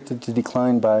are predicted to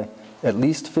decline by at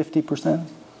least 50%,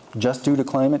 just due to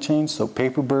climate change. So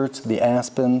paper birch, the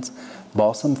aspens,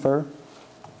 balsam fir,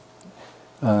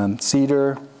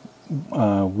 cedar,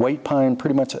 white pine,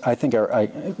 pretty much, I think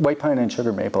white pine and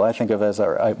sugar maple, I think of as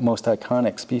our most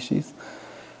iconic species.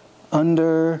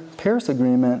 Under Paris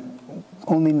Agreement,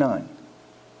 only 9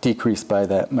 decreased by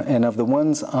that. And of the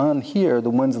ones on here,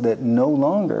 the ones that no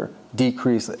longer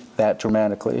decrease that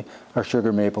dramatically are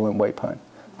sugar maple and white pine.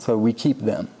 So we keep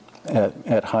them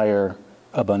at higher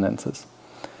abundances.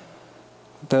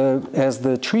 As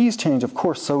the trees change, of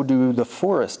course, so do the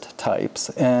forest types.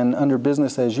 And under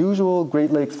business as usual,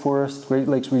 Great Lakes forest, Great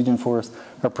Lakes region forests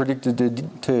are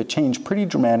predicted to change pretty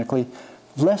dramatically,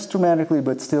 less dramatically,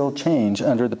 but still change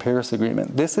under the Paris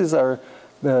Agreement. This is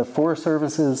the Forest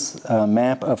Service's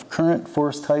map of current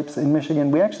forest types in Michigan.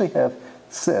 We actually have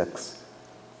 6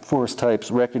 forest types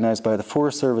recognized by the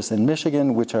Forest Service in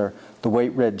Michigan, which are the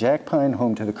white-red jack pine,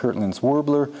 home to the Kirtland's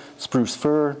warbler, spruce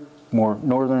fir, more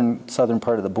northern, southern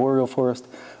part of the boreal forest,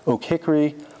 oak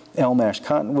hickory, elm ash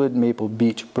cottonwood, maple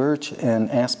beech birch,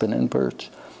 and aspen and birch.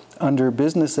 Under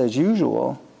business as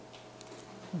usual,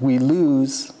 we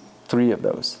lose 3 of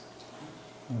those.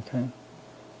 Okay,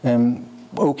 and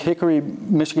oak hickory,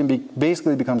 Michigan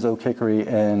basically becomes oak hickory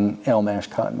and elm ash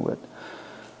cottonwood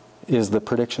is the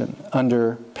prediction.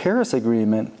 Under Paris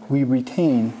Agreement, we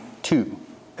retain 2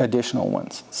 additional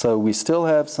ones. So we still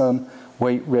have some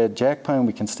white-red jack pine,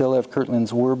 we can still have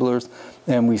Kirtland's warblers,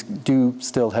 and we do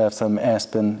still have some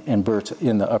aspen and birch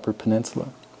in the Upper Peninsula.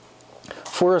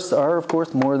 Forests are, of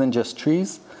course, more than just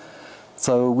trees.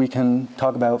 So we can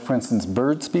talk about, for instance,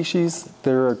 bird species.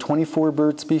 There are 24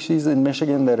 bird species in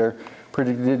Michigan that are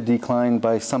predicted to decline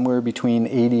by somewhere between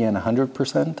 80 and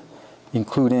 100%,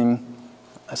 including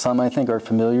some I think are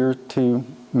familiar to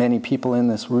many people in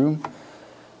this room.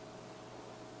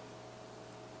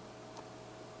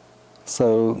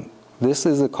 So this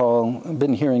is a call, I've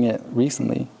been hearing it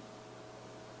recently.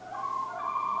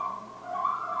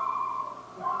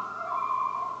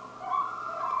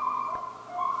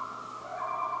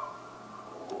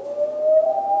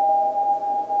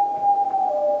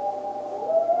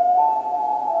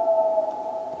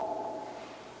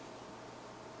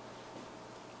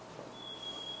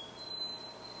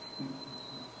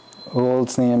 Old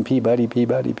Sam Peabody,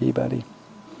 Peabody, Peabody.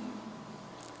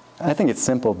 I think it's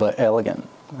simple but elegant.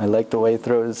 I like the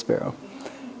white-throated sparrow.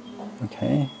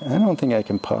 Okay, I don't think I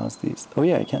can pause these. Oh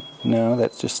yeah, I can. No,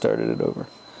 that's just started it over.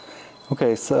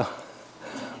 Okay, so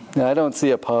I don't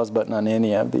see a pause button on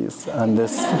any of these. On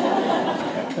this,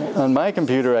 on my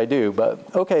computer I do,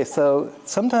 but okay, so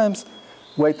sometimes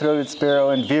white-throated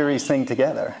sparrow and veery sing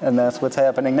together, and that's what's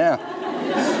happening now.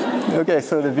 Okay,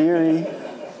 so the veery,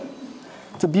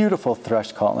 it's a beautiful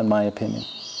thrush call in my opinion.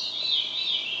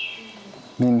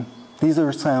 I mean, these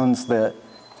are sounds that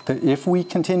if we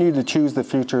continue to choose the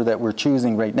future that we're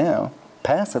choosing right now,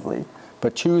 passively,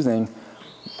 but choosing,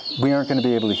 we aren't going to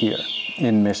be able to hear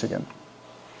in Michigan,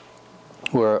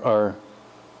 or our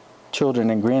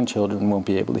children and grandchildren won't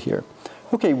be able to hear.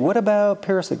 Okay, what about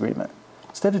Paris Agreement?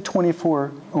 Instead of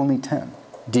 24, only 10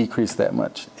 decrease that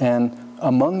much. And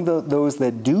among those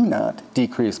that do not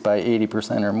decrease by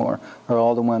 80% or more are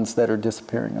all the ones that are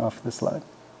disappearing off the slide.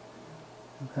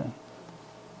 Okay.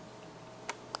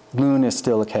 Loon is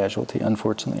still a casualty,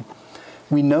 unfortunately.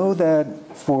 We know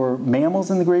that for mammals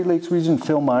in the Great Lakes region,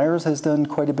 Phil Myers has done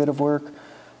quite a bit of work.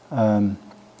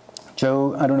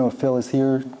 Joe, I don't know if Phil is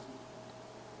here.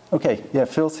 Okay, yeah,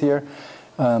 Phil's here.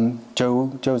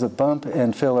 Joseph Bump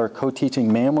and Phil are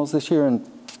co-teaching mammals this year, and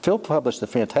Phil published a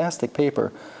fantastic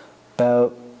paper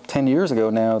about 10 years ago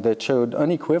now that showed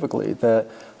unequivocally that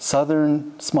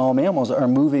southern small mammals are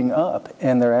moving up,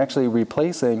 and they're actually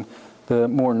replacing the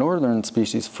more northern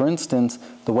species. For instance,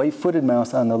 the white-footed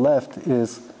mouse on the left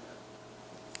is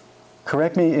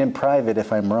correct me in private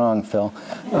if I'm wrong, Phil,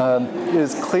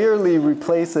 is clearly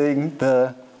replacing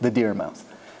the deer mouse.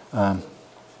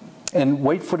 And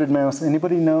white-footed mouse,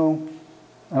 anybody know?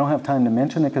 I don't have time to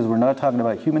mention it because we're not talking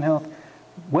about human health.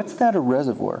 What's that a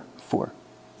reservoir for?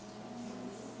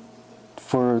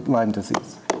 For Lyme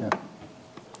disease. Yeah.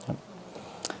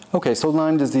 Okay, so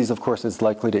Lyme disease, of course, is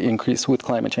likely to increase with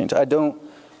climate change.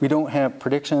 We don't have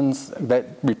predictions that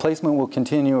replacement will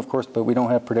continue, of course, but we don't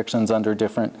have predictions under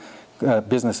different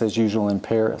business as usual in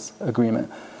Paris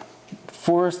agreement.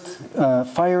 Forest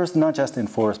fires, not just in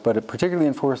forest, but particularly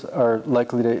in forest, are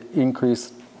likely to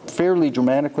increase fairly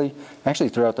dramatically, actually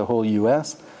throughout the whole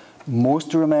US, most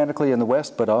dramatically in the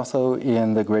West, but also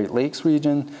in the Great Lakes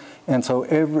region. And so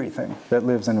everything that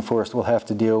lives in a forest will have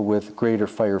to deal with greater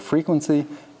fire frequency,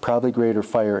 probably greater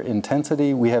fire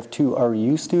intensity. We have 2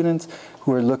 RU students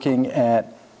who are looking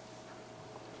at,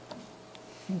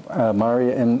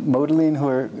 Maria and Modeline, who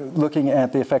are looking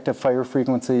at the effect of fire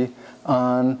frequency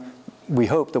on, we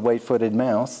hope, the white-footed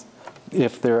mouse,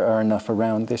 if there are enough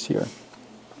around this year.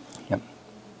 Yep.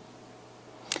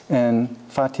 And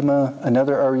Fatima,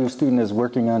 another RU student, is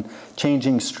working on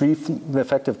changing the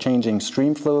effect of changing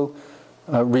stream flow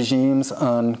regimes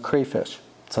on crayfish.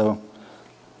 So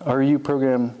RU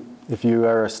program, if you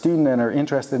are a student and are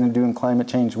interested in doing climate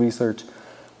change research,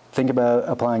 think about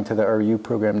applying to the RU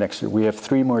program next year. We have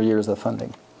 3 more years of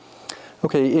funding.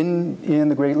 Okay, in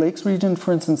the Great Lakes region,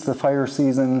 for instance, the fire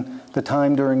season, the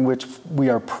time during which we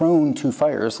are prone to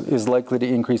fires is likely to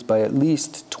increase by at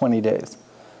least 20 days.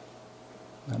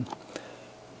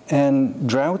 And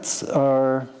droughts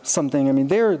are something, I mean,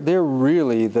 they're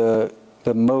really the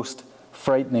most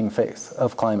frightening face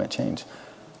of climate change.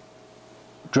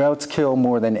 Droughts kill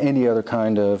more than any other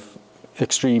kind of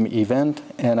extreme event,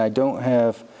 and I don't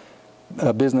have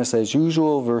a business as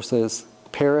usual versus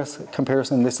Paris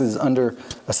comparison. This is under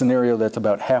a scenario that's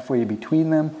about halfway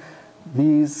between them.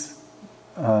 These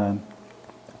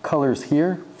colors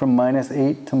here, from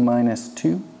 -8 to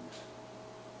 -2,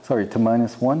 sorry, to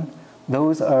 -1,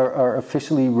 those are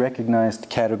officially recognized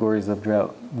categories of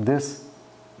drought.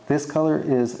 This color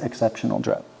is exceptional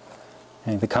drought,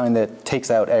 okay, the kind that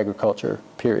takes out agriculture,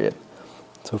 period.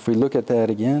 So if we look at that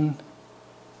again,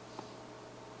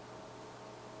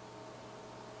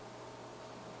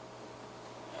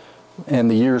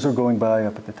 and the years are going by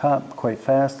up at the top quite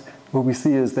fast, what we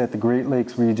see is that the Great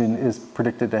Lakes region is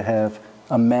predicted to have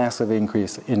a massive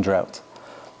increase in droughts.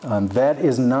 That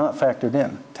is not factored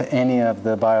in to any of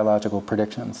the biological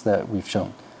predictions that we've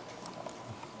shown.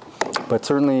 But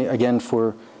certainly, again,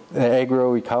 for the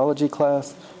agroecology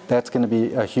class, that's going to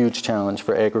be a huge challenge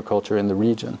for agriculture in the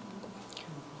region.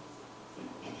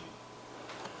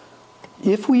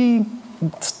 If we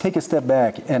take a step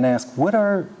back and ask,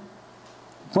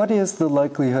 what is the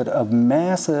likelihood of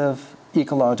massive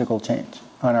ecological change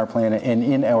on our planet and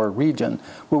in our region?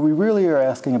 What we really are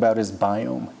asking about is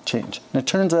biome change. And it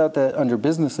turns out that under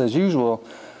business as usual,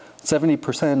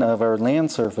 70% of our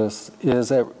land surface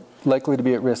is likely to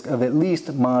be at risk of at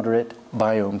least moderate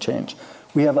biome change.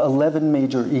 We have 11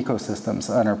 major ecosystems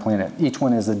on our planet. Each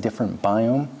one is a different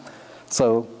biome.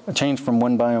 So a change from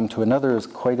one biome to another is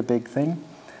quite a big thing.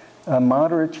 A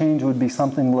moderate change would be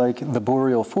something like the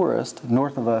boreal forest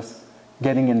north of us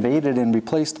getting invaded and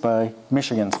replaced by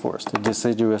Michigan's forest, a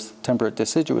temperate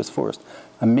deciduous forest.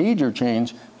 A major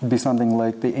change would be something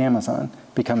like the Amazon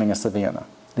becoming a savanna,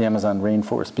 the Amazon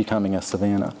rainforest becoming a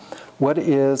savanna. What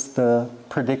is the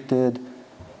predicted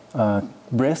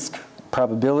risk,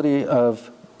 probability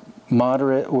of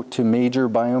moderate to major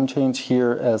biome change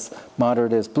here as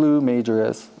moderate as blue, major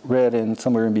as red, and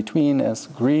somewhere in between as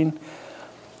green?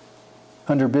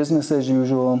 Under business as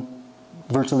usual,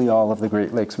 virtually all of the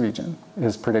Great Lakes region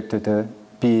is predicted to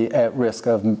be at risk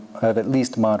of at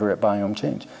least moderate biome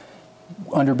change.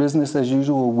 Under business as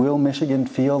usual, will Michigan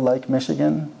feel like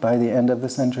Michigan by the end of the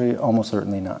century? Almost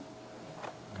certainly not.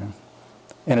 Okay.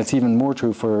 And it's even more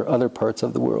true for other parts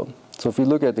of the world. So if we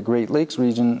look at the Great Lakes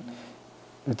region,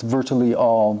 it's virtually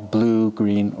all blue,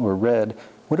 green, or red.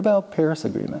 What about Paris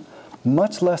Agreement?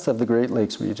 Much less of the Great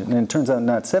Lakes region, and it turns out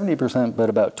not 70%, but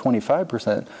about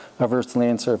 25% of Earth's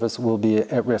land surface will be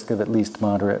at risk of at least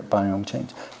moderate biome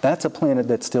change. That's a planet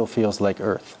that still feels like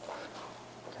Earth.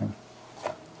 Okay.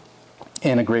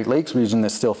 And a Great Lakes region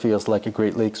that still feels like a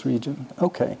Great Lakes region.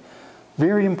 Okay,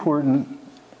 very important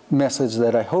message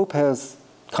that I hope has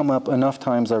come up enough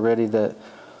times already that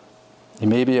you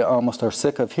maybe almost are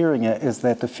sick of hearing it, is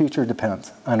that the future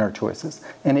depends on our choices.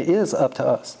 And it is up to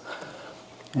us.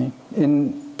 Okay.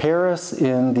 In Paris,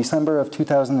 in December of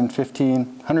 2015,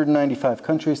 195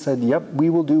 countries said, yep, we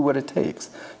will do what it takes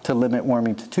to limit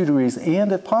warming to 2 degrees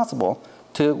and, if possible,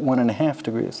 to 1.5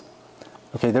 degrees.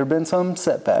 Okay, there have been some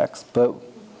setbacks, but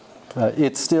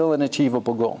it's still an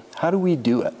achievable goal. How do we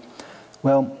do it?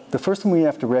 Well, the first thing we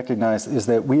have to recognize is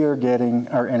that we are getting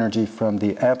our energy from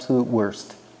the absolute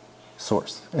worst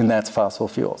source, and that's fossil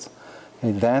fuels.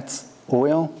 Okay, that's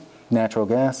oil, natural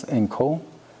gas, and coal.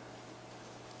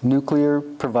 Nuclear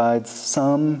provides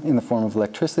some in the form of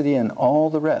electricity, and all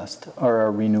the rest are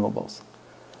our renewables.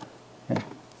 Okay.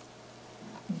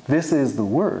 This is the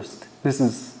worst. This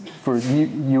is for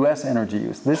U.S. energy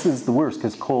use. This is the worst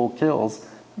because coal kills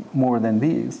more than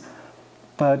these.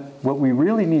 But what we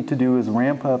really need to do is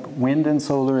ramp up wind and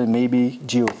solar and maybe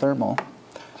geothermal.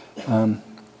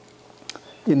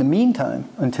 In the meantime,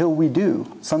 until we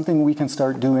do, something we can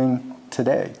start doing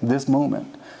today, this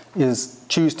moment, is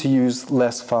choose to use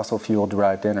less fossil fuel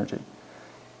derived energy.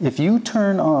 If you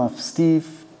turn off,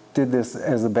 Steve did this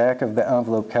as a back of the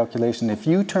envelope calculation, if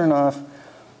you turn off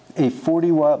a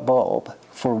 40-watt bulb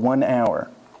for 1 hour,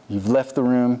 you've left the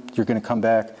room, you're going to come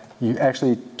back, you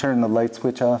actually turn the light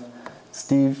switch off.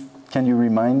 Steve, can you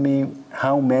remind me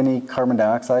how many carbon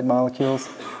dioxide molecules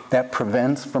that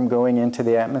prevents from going into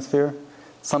the atmosphere?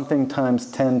 Something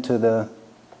times 10 to the...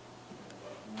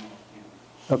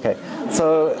 Okay,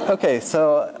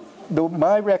 so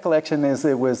my recollection is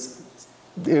it was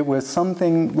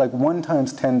something like 1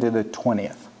 times 10 to the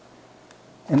 20th.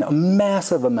 And a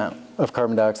massive amount of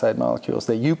carbon dioxide molecules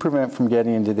that you prevent from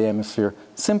getting into the atmosphere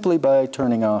simply by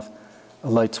turning off a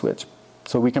light switch.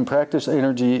 So we can practice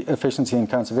energy efficiency and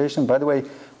conservation. By the way,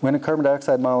 when a carbon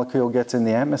dioxide molecule gets in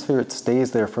the atmosphere, it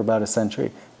stays there for about a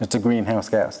century. It's a greenhouse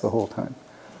gas the whole time.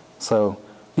 So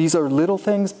these are little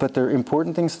things, but they're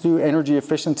important things to do. Energy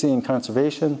efficiency and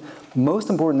conservation. Most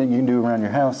important thing you can do around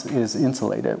your house is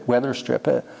insulate it, weather strip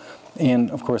it,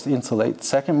 and of course insulate.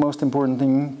 Second most important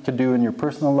thing to do in your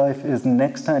personal life is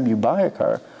next time you buy a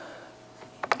car,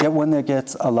 get one that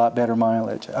gets a lot better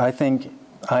mileage. I think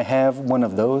I have one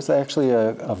of those actually,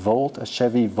 a Volt, a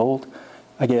Chevy Volt.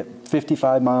 I get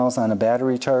 55 miles on a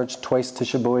battery charge, twice to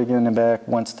Sheboygan and back,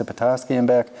 once to Petoskey and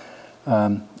back,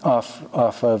 off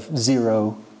of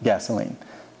 0 gasoline.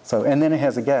 So, and then it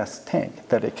has a gas tank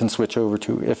that it can switch over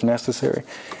to if necessary.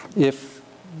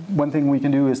 One thing we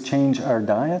can do is change our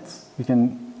diets. We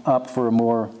can opt for a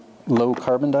more low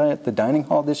carbon diet. The dining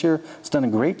hall this year has done a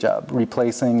great job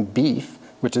replacing beef,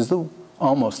 which is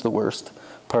almost the worst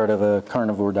part of a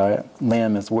carnivore diet.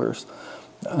 Lamb is worse,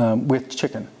 with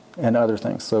chicken and other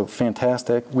things. So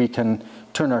fantastic. We can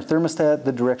turn our thermostat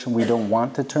the direction we don't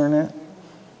want to turn it,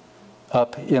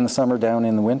 up in the summer, down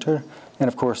in the winter, and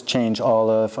of course change all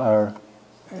of our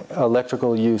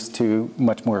electrical use to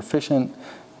much more efficient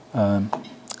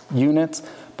units.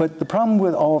 But the problem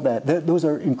with all of that, those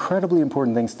are incredibly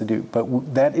important things to do,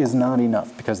 but that is not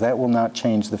enough because that will not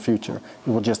change the future. It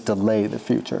will just delay the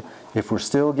future. If we're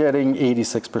still getting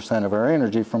 86% of our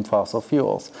energy from fossil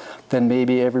fuels, then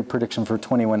maybe every prediction for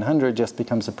 2100 just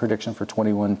becomes a prediction for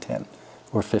 2110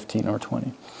 or 15 or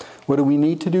 20. What do we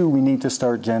need to do? We need to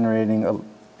start generating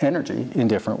energy in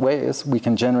different ways. We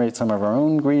can generate some of our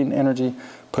own green energy,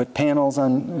 put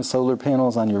solar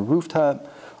panels on your rooftop,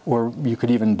 or you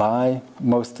could even buy,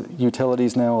 most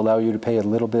utilities now allow you to pay a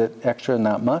little bit extra,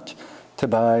 not much,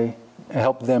 to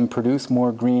help them produce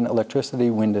more green electricity,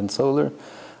 wind and solar.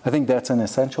 I think that's an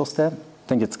essential step. I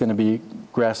think it's going to be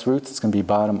grassroots, it's going to be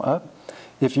bottom up.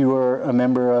 If you are a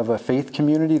member of a faith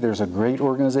community, there's a great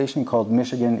organization called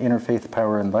Michigan Interfaith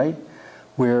Power and Light,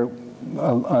 where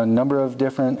a number of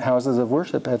different houses of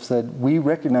worship have said, we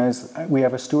recognize we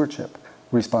have a stewardship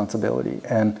responsibility,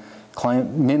 and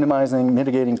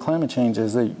mitigating climate change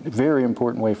is a very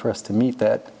important way for us to meet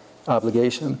that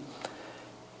obligation.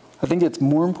 I think it's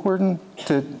more important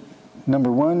to,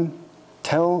 number one,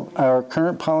 tell our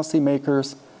current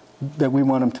policymakers that we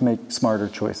want them to make smarter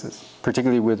choices,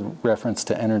 particularly with reference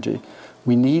to energy.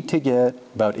 We need to get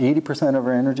about 80% of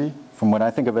our energy from what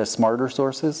I think of as smarter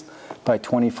sources by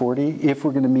 2040 if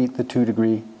we're going to meet the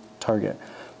 2-degree target.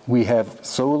 We have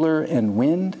solar and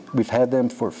wind. We've had them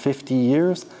for 50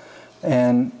 years.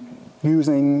 And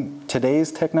using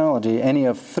today's technology, any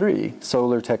of 3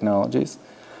 solar technologies,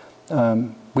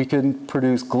 we can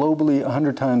produce globally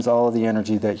 100 times all of the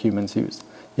energy that humans use.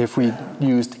 If we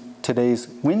used today's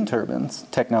wind turbines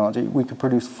technology, we could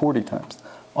produce 40 times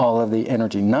all of the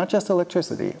energy, not just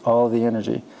electricity, all of the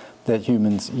energy that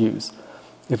humans use.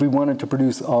 If we wanted to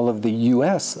produce all of the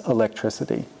US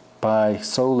electricity by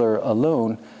solar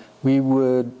alone, we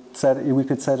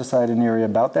could set aside an area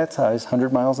about that size,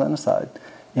 100 miles on the side,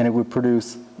 and it would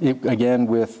produce, again,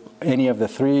 with any of the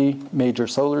 3 major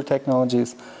solar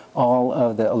technologies, all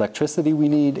of the electricity we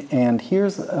need. And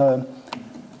here's a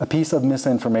a piece of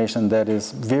misinformation that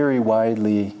is very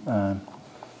widely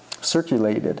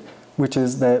circulated, which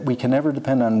is that we can never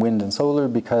depend on wind and solar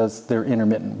because they're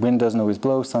intermittent. Wind doesn't always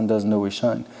blow, sun doesn't always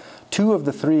shine. 2 of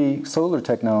the 3 solar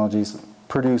technologies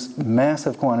produce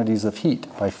massive quantities of heat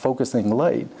by focusing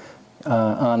light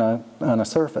on a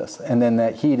surface. And then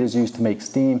that heat is used to make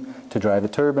steam, to drive a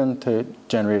turbine, to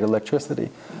generate electricity.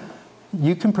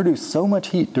 You can produce so much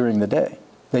heat during the day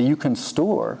that you can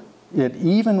store it,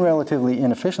 even relatively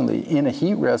inefficiently, in a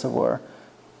heat reservoir,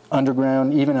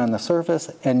 underground, even on the surface,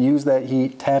 and use that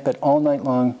heat, tap it all night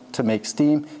long to make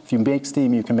steam. If you make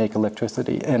steam, you can make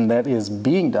electricity. And that is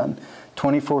being done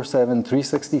 24/7,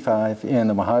 365 in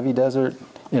the Mojave Desert,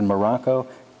 in Morocco.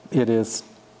 It's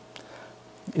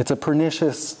a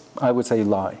pernicious, I would say,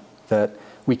 lie that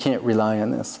we can't rely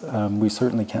on this. We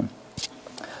certainly can.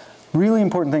 Really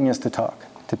important thing is to talk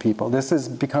to people. This has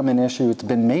become an issue. It's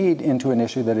been made into an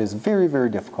issue that is very, very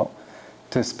difficult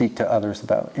to speak to others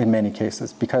about in many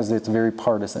cases because it's very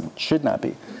partisan. It should not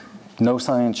be. No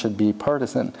science should be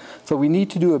partisan. So we need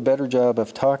to do a better job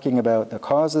of talking about the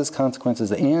causes,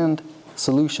 consequences, and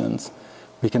solutions.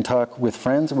 We can talk with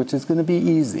friends, which is going to be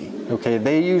easy. Okay,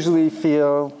 they usually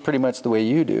feel pretty much the way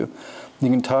you do. You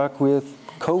can talk with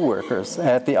coworkers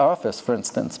at the office, for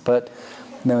instance, but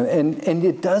no, and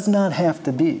it does not have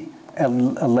to be a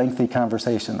lengthy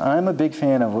conversation. I'm a big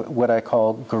fan of what I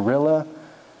call guerrilla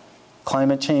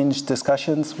climate change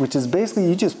discussions, which is basically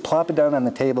you just plop it down on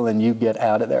the table and you get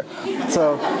out of there.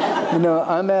 So, you know,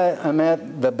 I'm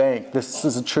at the bank. This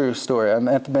is a true story. I'm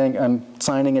at the bank. I'm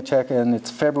signing a check, and it's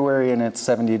February, and it's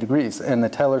 70 degrees. And the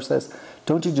teller says,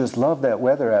 "Don't you just love that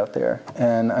weather out there?"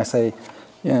 And I say,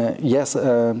 "Yes.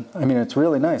 I mean, it's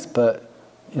really nice, but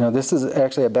you know, this is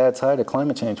actually a bad side of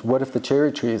climate change. What if the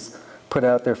cherry trees put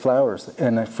out their flowers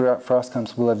and if frost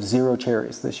comes, we'll have 0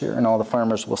 cherries this year and all the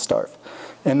farmers will starve?"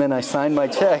 And then I sign my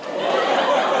check.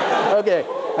 Okay,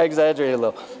 I exaggerated a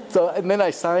little. So, and then I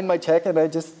sign my check and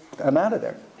I'm out of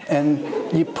there. And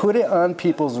you put it on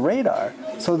people's radar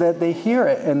so that they hear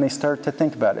it and they start to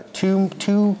think about it.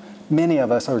 Too many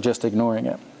of us are just ignoring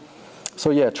it.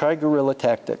 So yeah, try guerrilla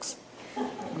tactics.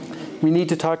 We need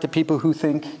to talk to people who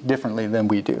think differently than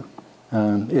we do.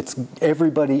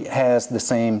 Everybody has the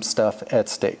same stuff at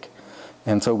stake.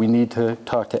 And so we need to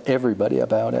talk to everybody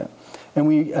about it. And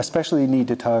we especially need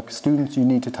to talk, students, you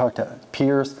need to talk to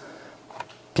peers,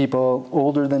 people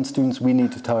older than students, we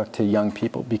need to talk to young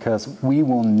people because we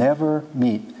will never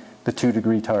meet the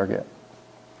 2-degree target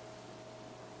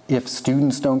if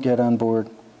students don't get on board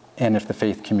and if the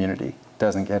faith community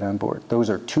doesn't get on board. Those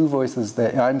are 2 voices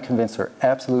that I'm convinced are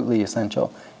absolutely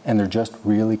essential, and they're just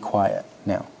really quiet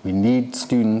now. We need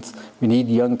students, we need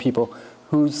young people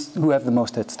who have the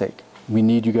most at stake. We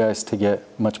need you guys to get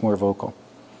much more vocal.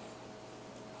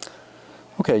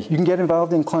 Okay, you can get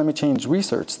involved in climate change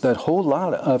research. That whole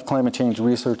lot of climate change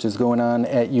research is going on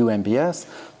at UMBS.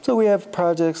 So we have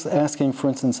projects asking, for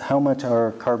instance, how much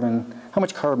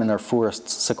carbon are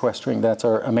forests sequestering? That's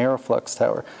our Ameriflux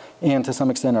tower, and to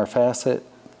some extent our Facet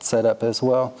setup as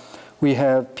well. We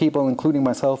have people, including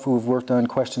myself, who have worked on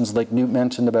questions like Knute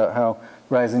mentioned about how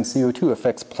rising CO2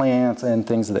 affects plants and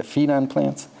things that feed on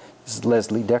plants. This is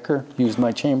Leslie Decker, used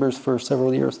my chambers for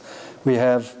several years. We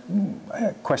have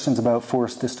questions about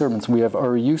forest disturbance. We have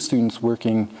REU students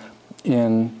working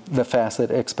in the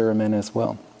Facet experiment as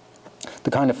well.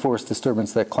 The kind of forest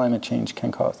disturbance that climate change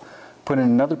can cause. Put in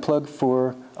another plug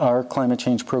for our climate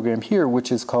change program here,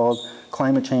 which is called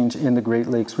Climate Change in the Great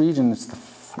Lakes Region.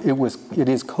 It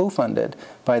is co-funded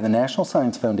by the National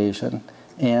Science Foundation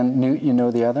and Knute, you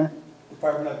know the other?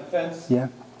 Department of Defense? Yeah,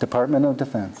 Department of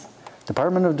Defense.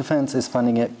 Department of Defense is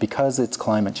funding it because it's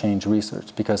climate change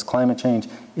research, because climate change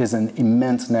is an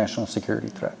immense national security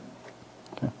threat.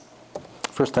 Okay.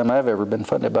 First time I've ever been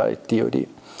funded by DOD.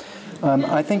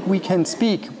 I think we can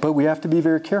speak, but we have to be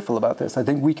very careful about this. I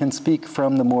think we can speak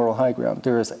from the moral high ground.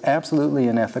 There is absolutely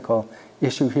an ethical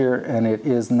issue here, and it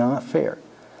is not fair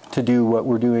to do what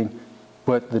we're doing,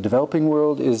 what the developing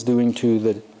world is doing to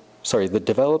the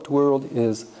developed world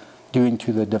is doing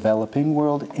to the developing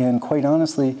world, and quite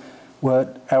honestly,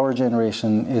 what our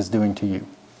generation is doing to you.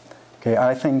 Okay,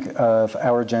 I think of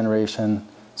our generation,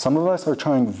 some of us are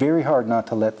trying very hard not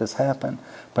to let this happen,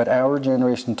 but our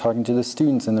generation, talking to the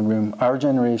students in the room, our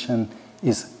generation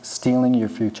is stealing your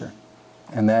future,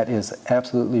 and that is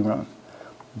absolutely wrong.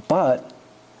 But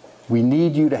we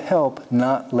need you to help,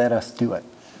 not let us do it.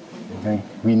 Okay?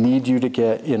 We need you to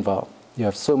get involved. You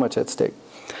have so much at stake.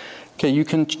 Okay, you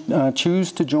can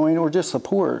choose to join or just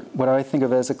support what I think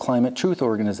of as a climate truth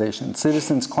organization.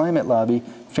 Citizens Climate Lobby,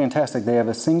 fantastic. They have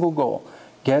a single goal: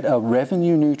 get a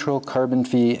revenue-neutral carbon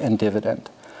fee and dividend.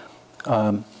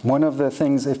 One of the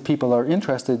things, if people are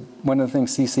interested, one of the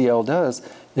things CCL does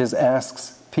is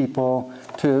asks people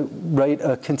to write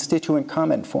a constituent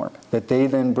comment form that they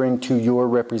then bring to your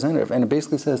representative. And it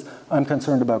basically says, I'm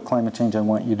concerned about climate change, I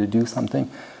want you to do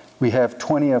something. We have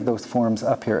 20 of those forms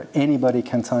up here. Anybody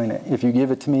can sign it. If you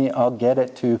give it to me, I'll get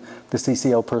it to the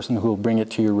CCL person who will bring it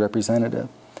to your representative.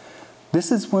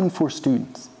 This is one for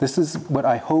students. This is what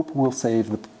I hope will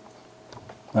save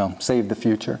the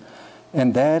future.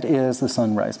 And that is the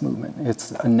Sunrise Movement.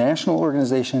 It's a national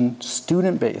organization,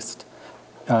 student-based,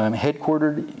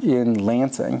 headquartered in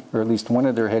Lansing, or at least one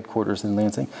of their headquarters in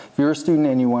Lansing. If you're a student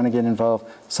and you want to get involved,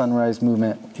 Sunrise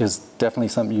Movement is definitely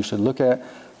something you should look at.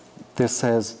 This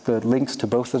has the links to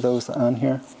both of those on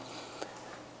here.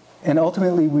 And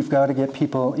ultimately, we've got to get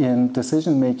people in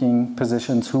decision-making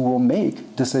positions who will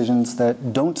make decisions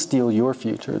that don't steal your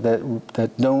future,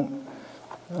 that don't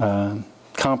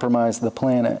compromise the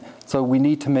planet. So we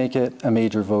need to make it a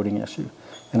major voting issue.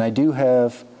 And I do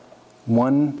have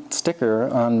one sticker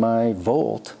on my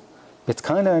Volt. It's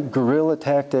kind of guerrilla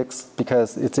tactics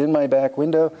because it's in my back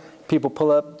window. People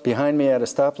pull up behind me at a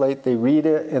stoplight, they read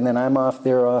it, and then I'm off,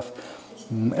 they're off.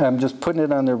 I'm just putting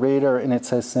it on their radar, and it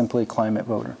says simply climate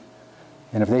voter.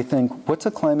 And if they think, what's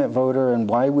a climate voter and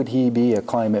why would he be a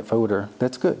climate voter?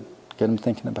 That's good. Get them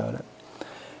thinking about it.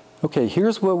 Okay,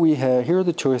 here's what we have. Here are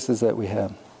the choices that we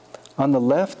have. On the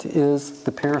left is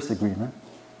the Paris Agreement.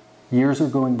 Years are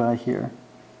going by here.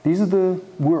 These are the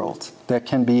worlds that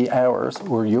can be ours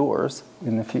or yours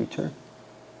in the future.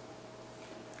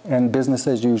 And business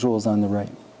as usual is on the right.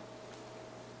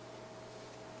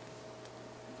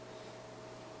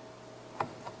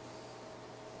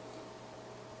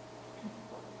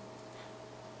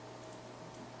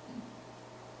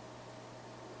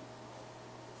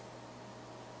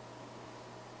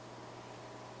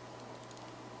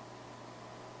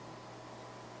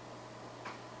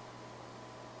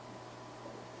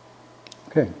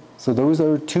 Okay, so those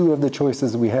are two of the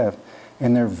choices we have,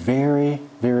 and they're very,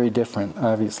 very different,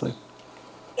 obviously.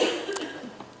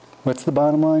 What's the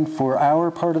bottom line? For our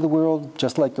part of the world,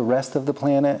 just like the rest of the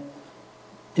planet,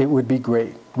 it would be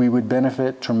great. We would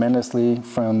benefit tremendously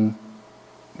from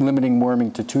limiting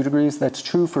warming to 2 degrees. That's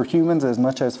true for humans as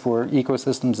much as for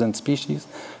ecosystems and species.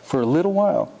 For a little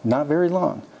while, not very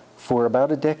long, for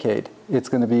about a decade, it's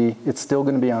still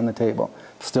going to be on the table.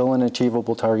 Still an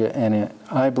achievable target, and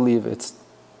I believe it's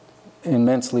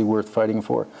immensely worth fighting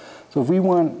for. So if we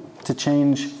want to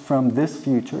change from this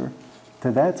future to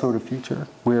that sort of future,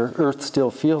 where Earth still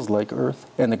feels like Earth,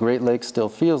 and the Great Lakes still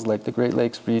feels like the Great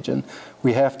Lakes region,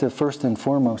 we have to first and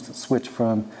foremost switch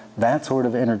from that sort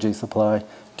of energy supply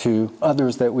to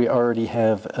others that we already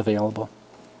have available.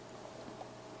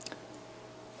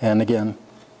 And again,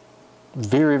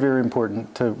 very, very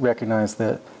important to recognize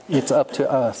that it's up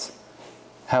to us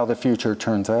how the future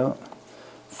turns out.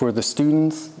 For the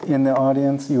students in the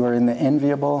audience, you are in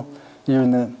the you're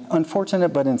in the unfortunate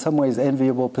but in some ways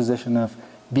enviable position of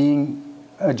being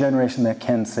a generation that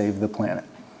can save the planet.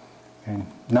 Okay?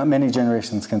 Not many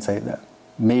generations can say that.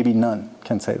 Maybe none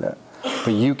can say that.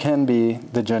 But you can be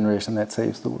the generation that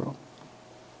saves the world.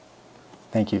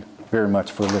 Thank you very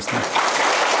much for listening.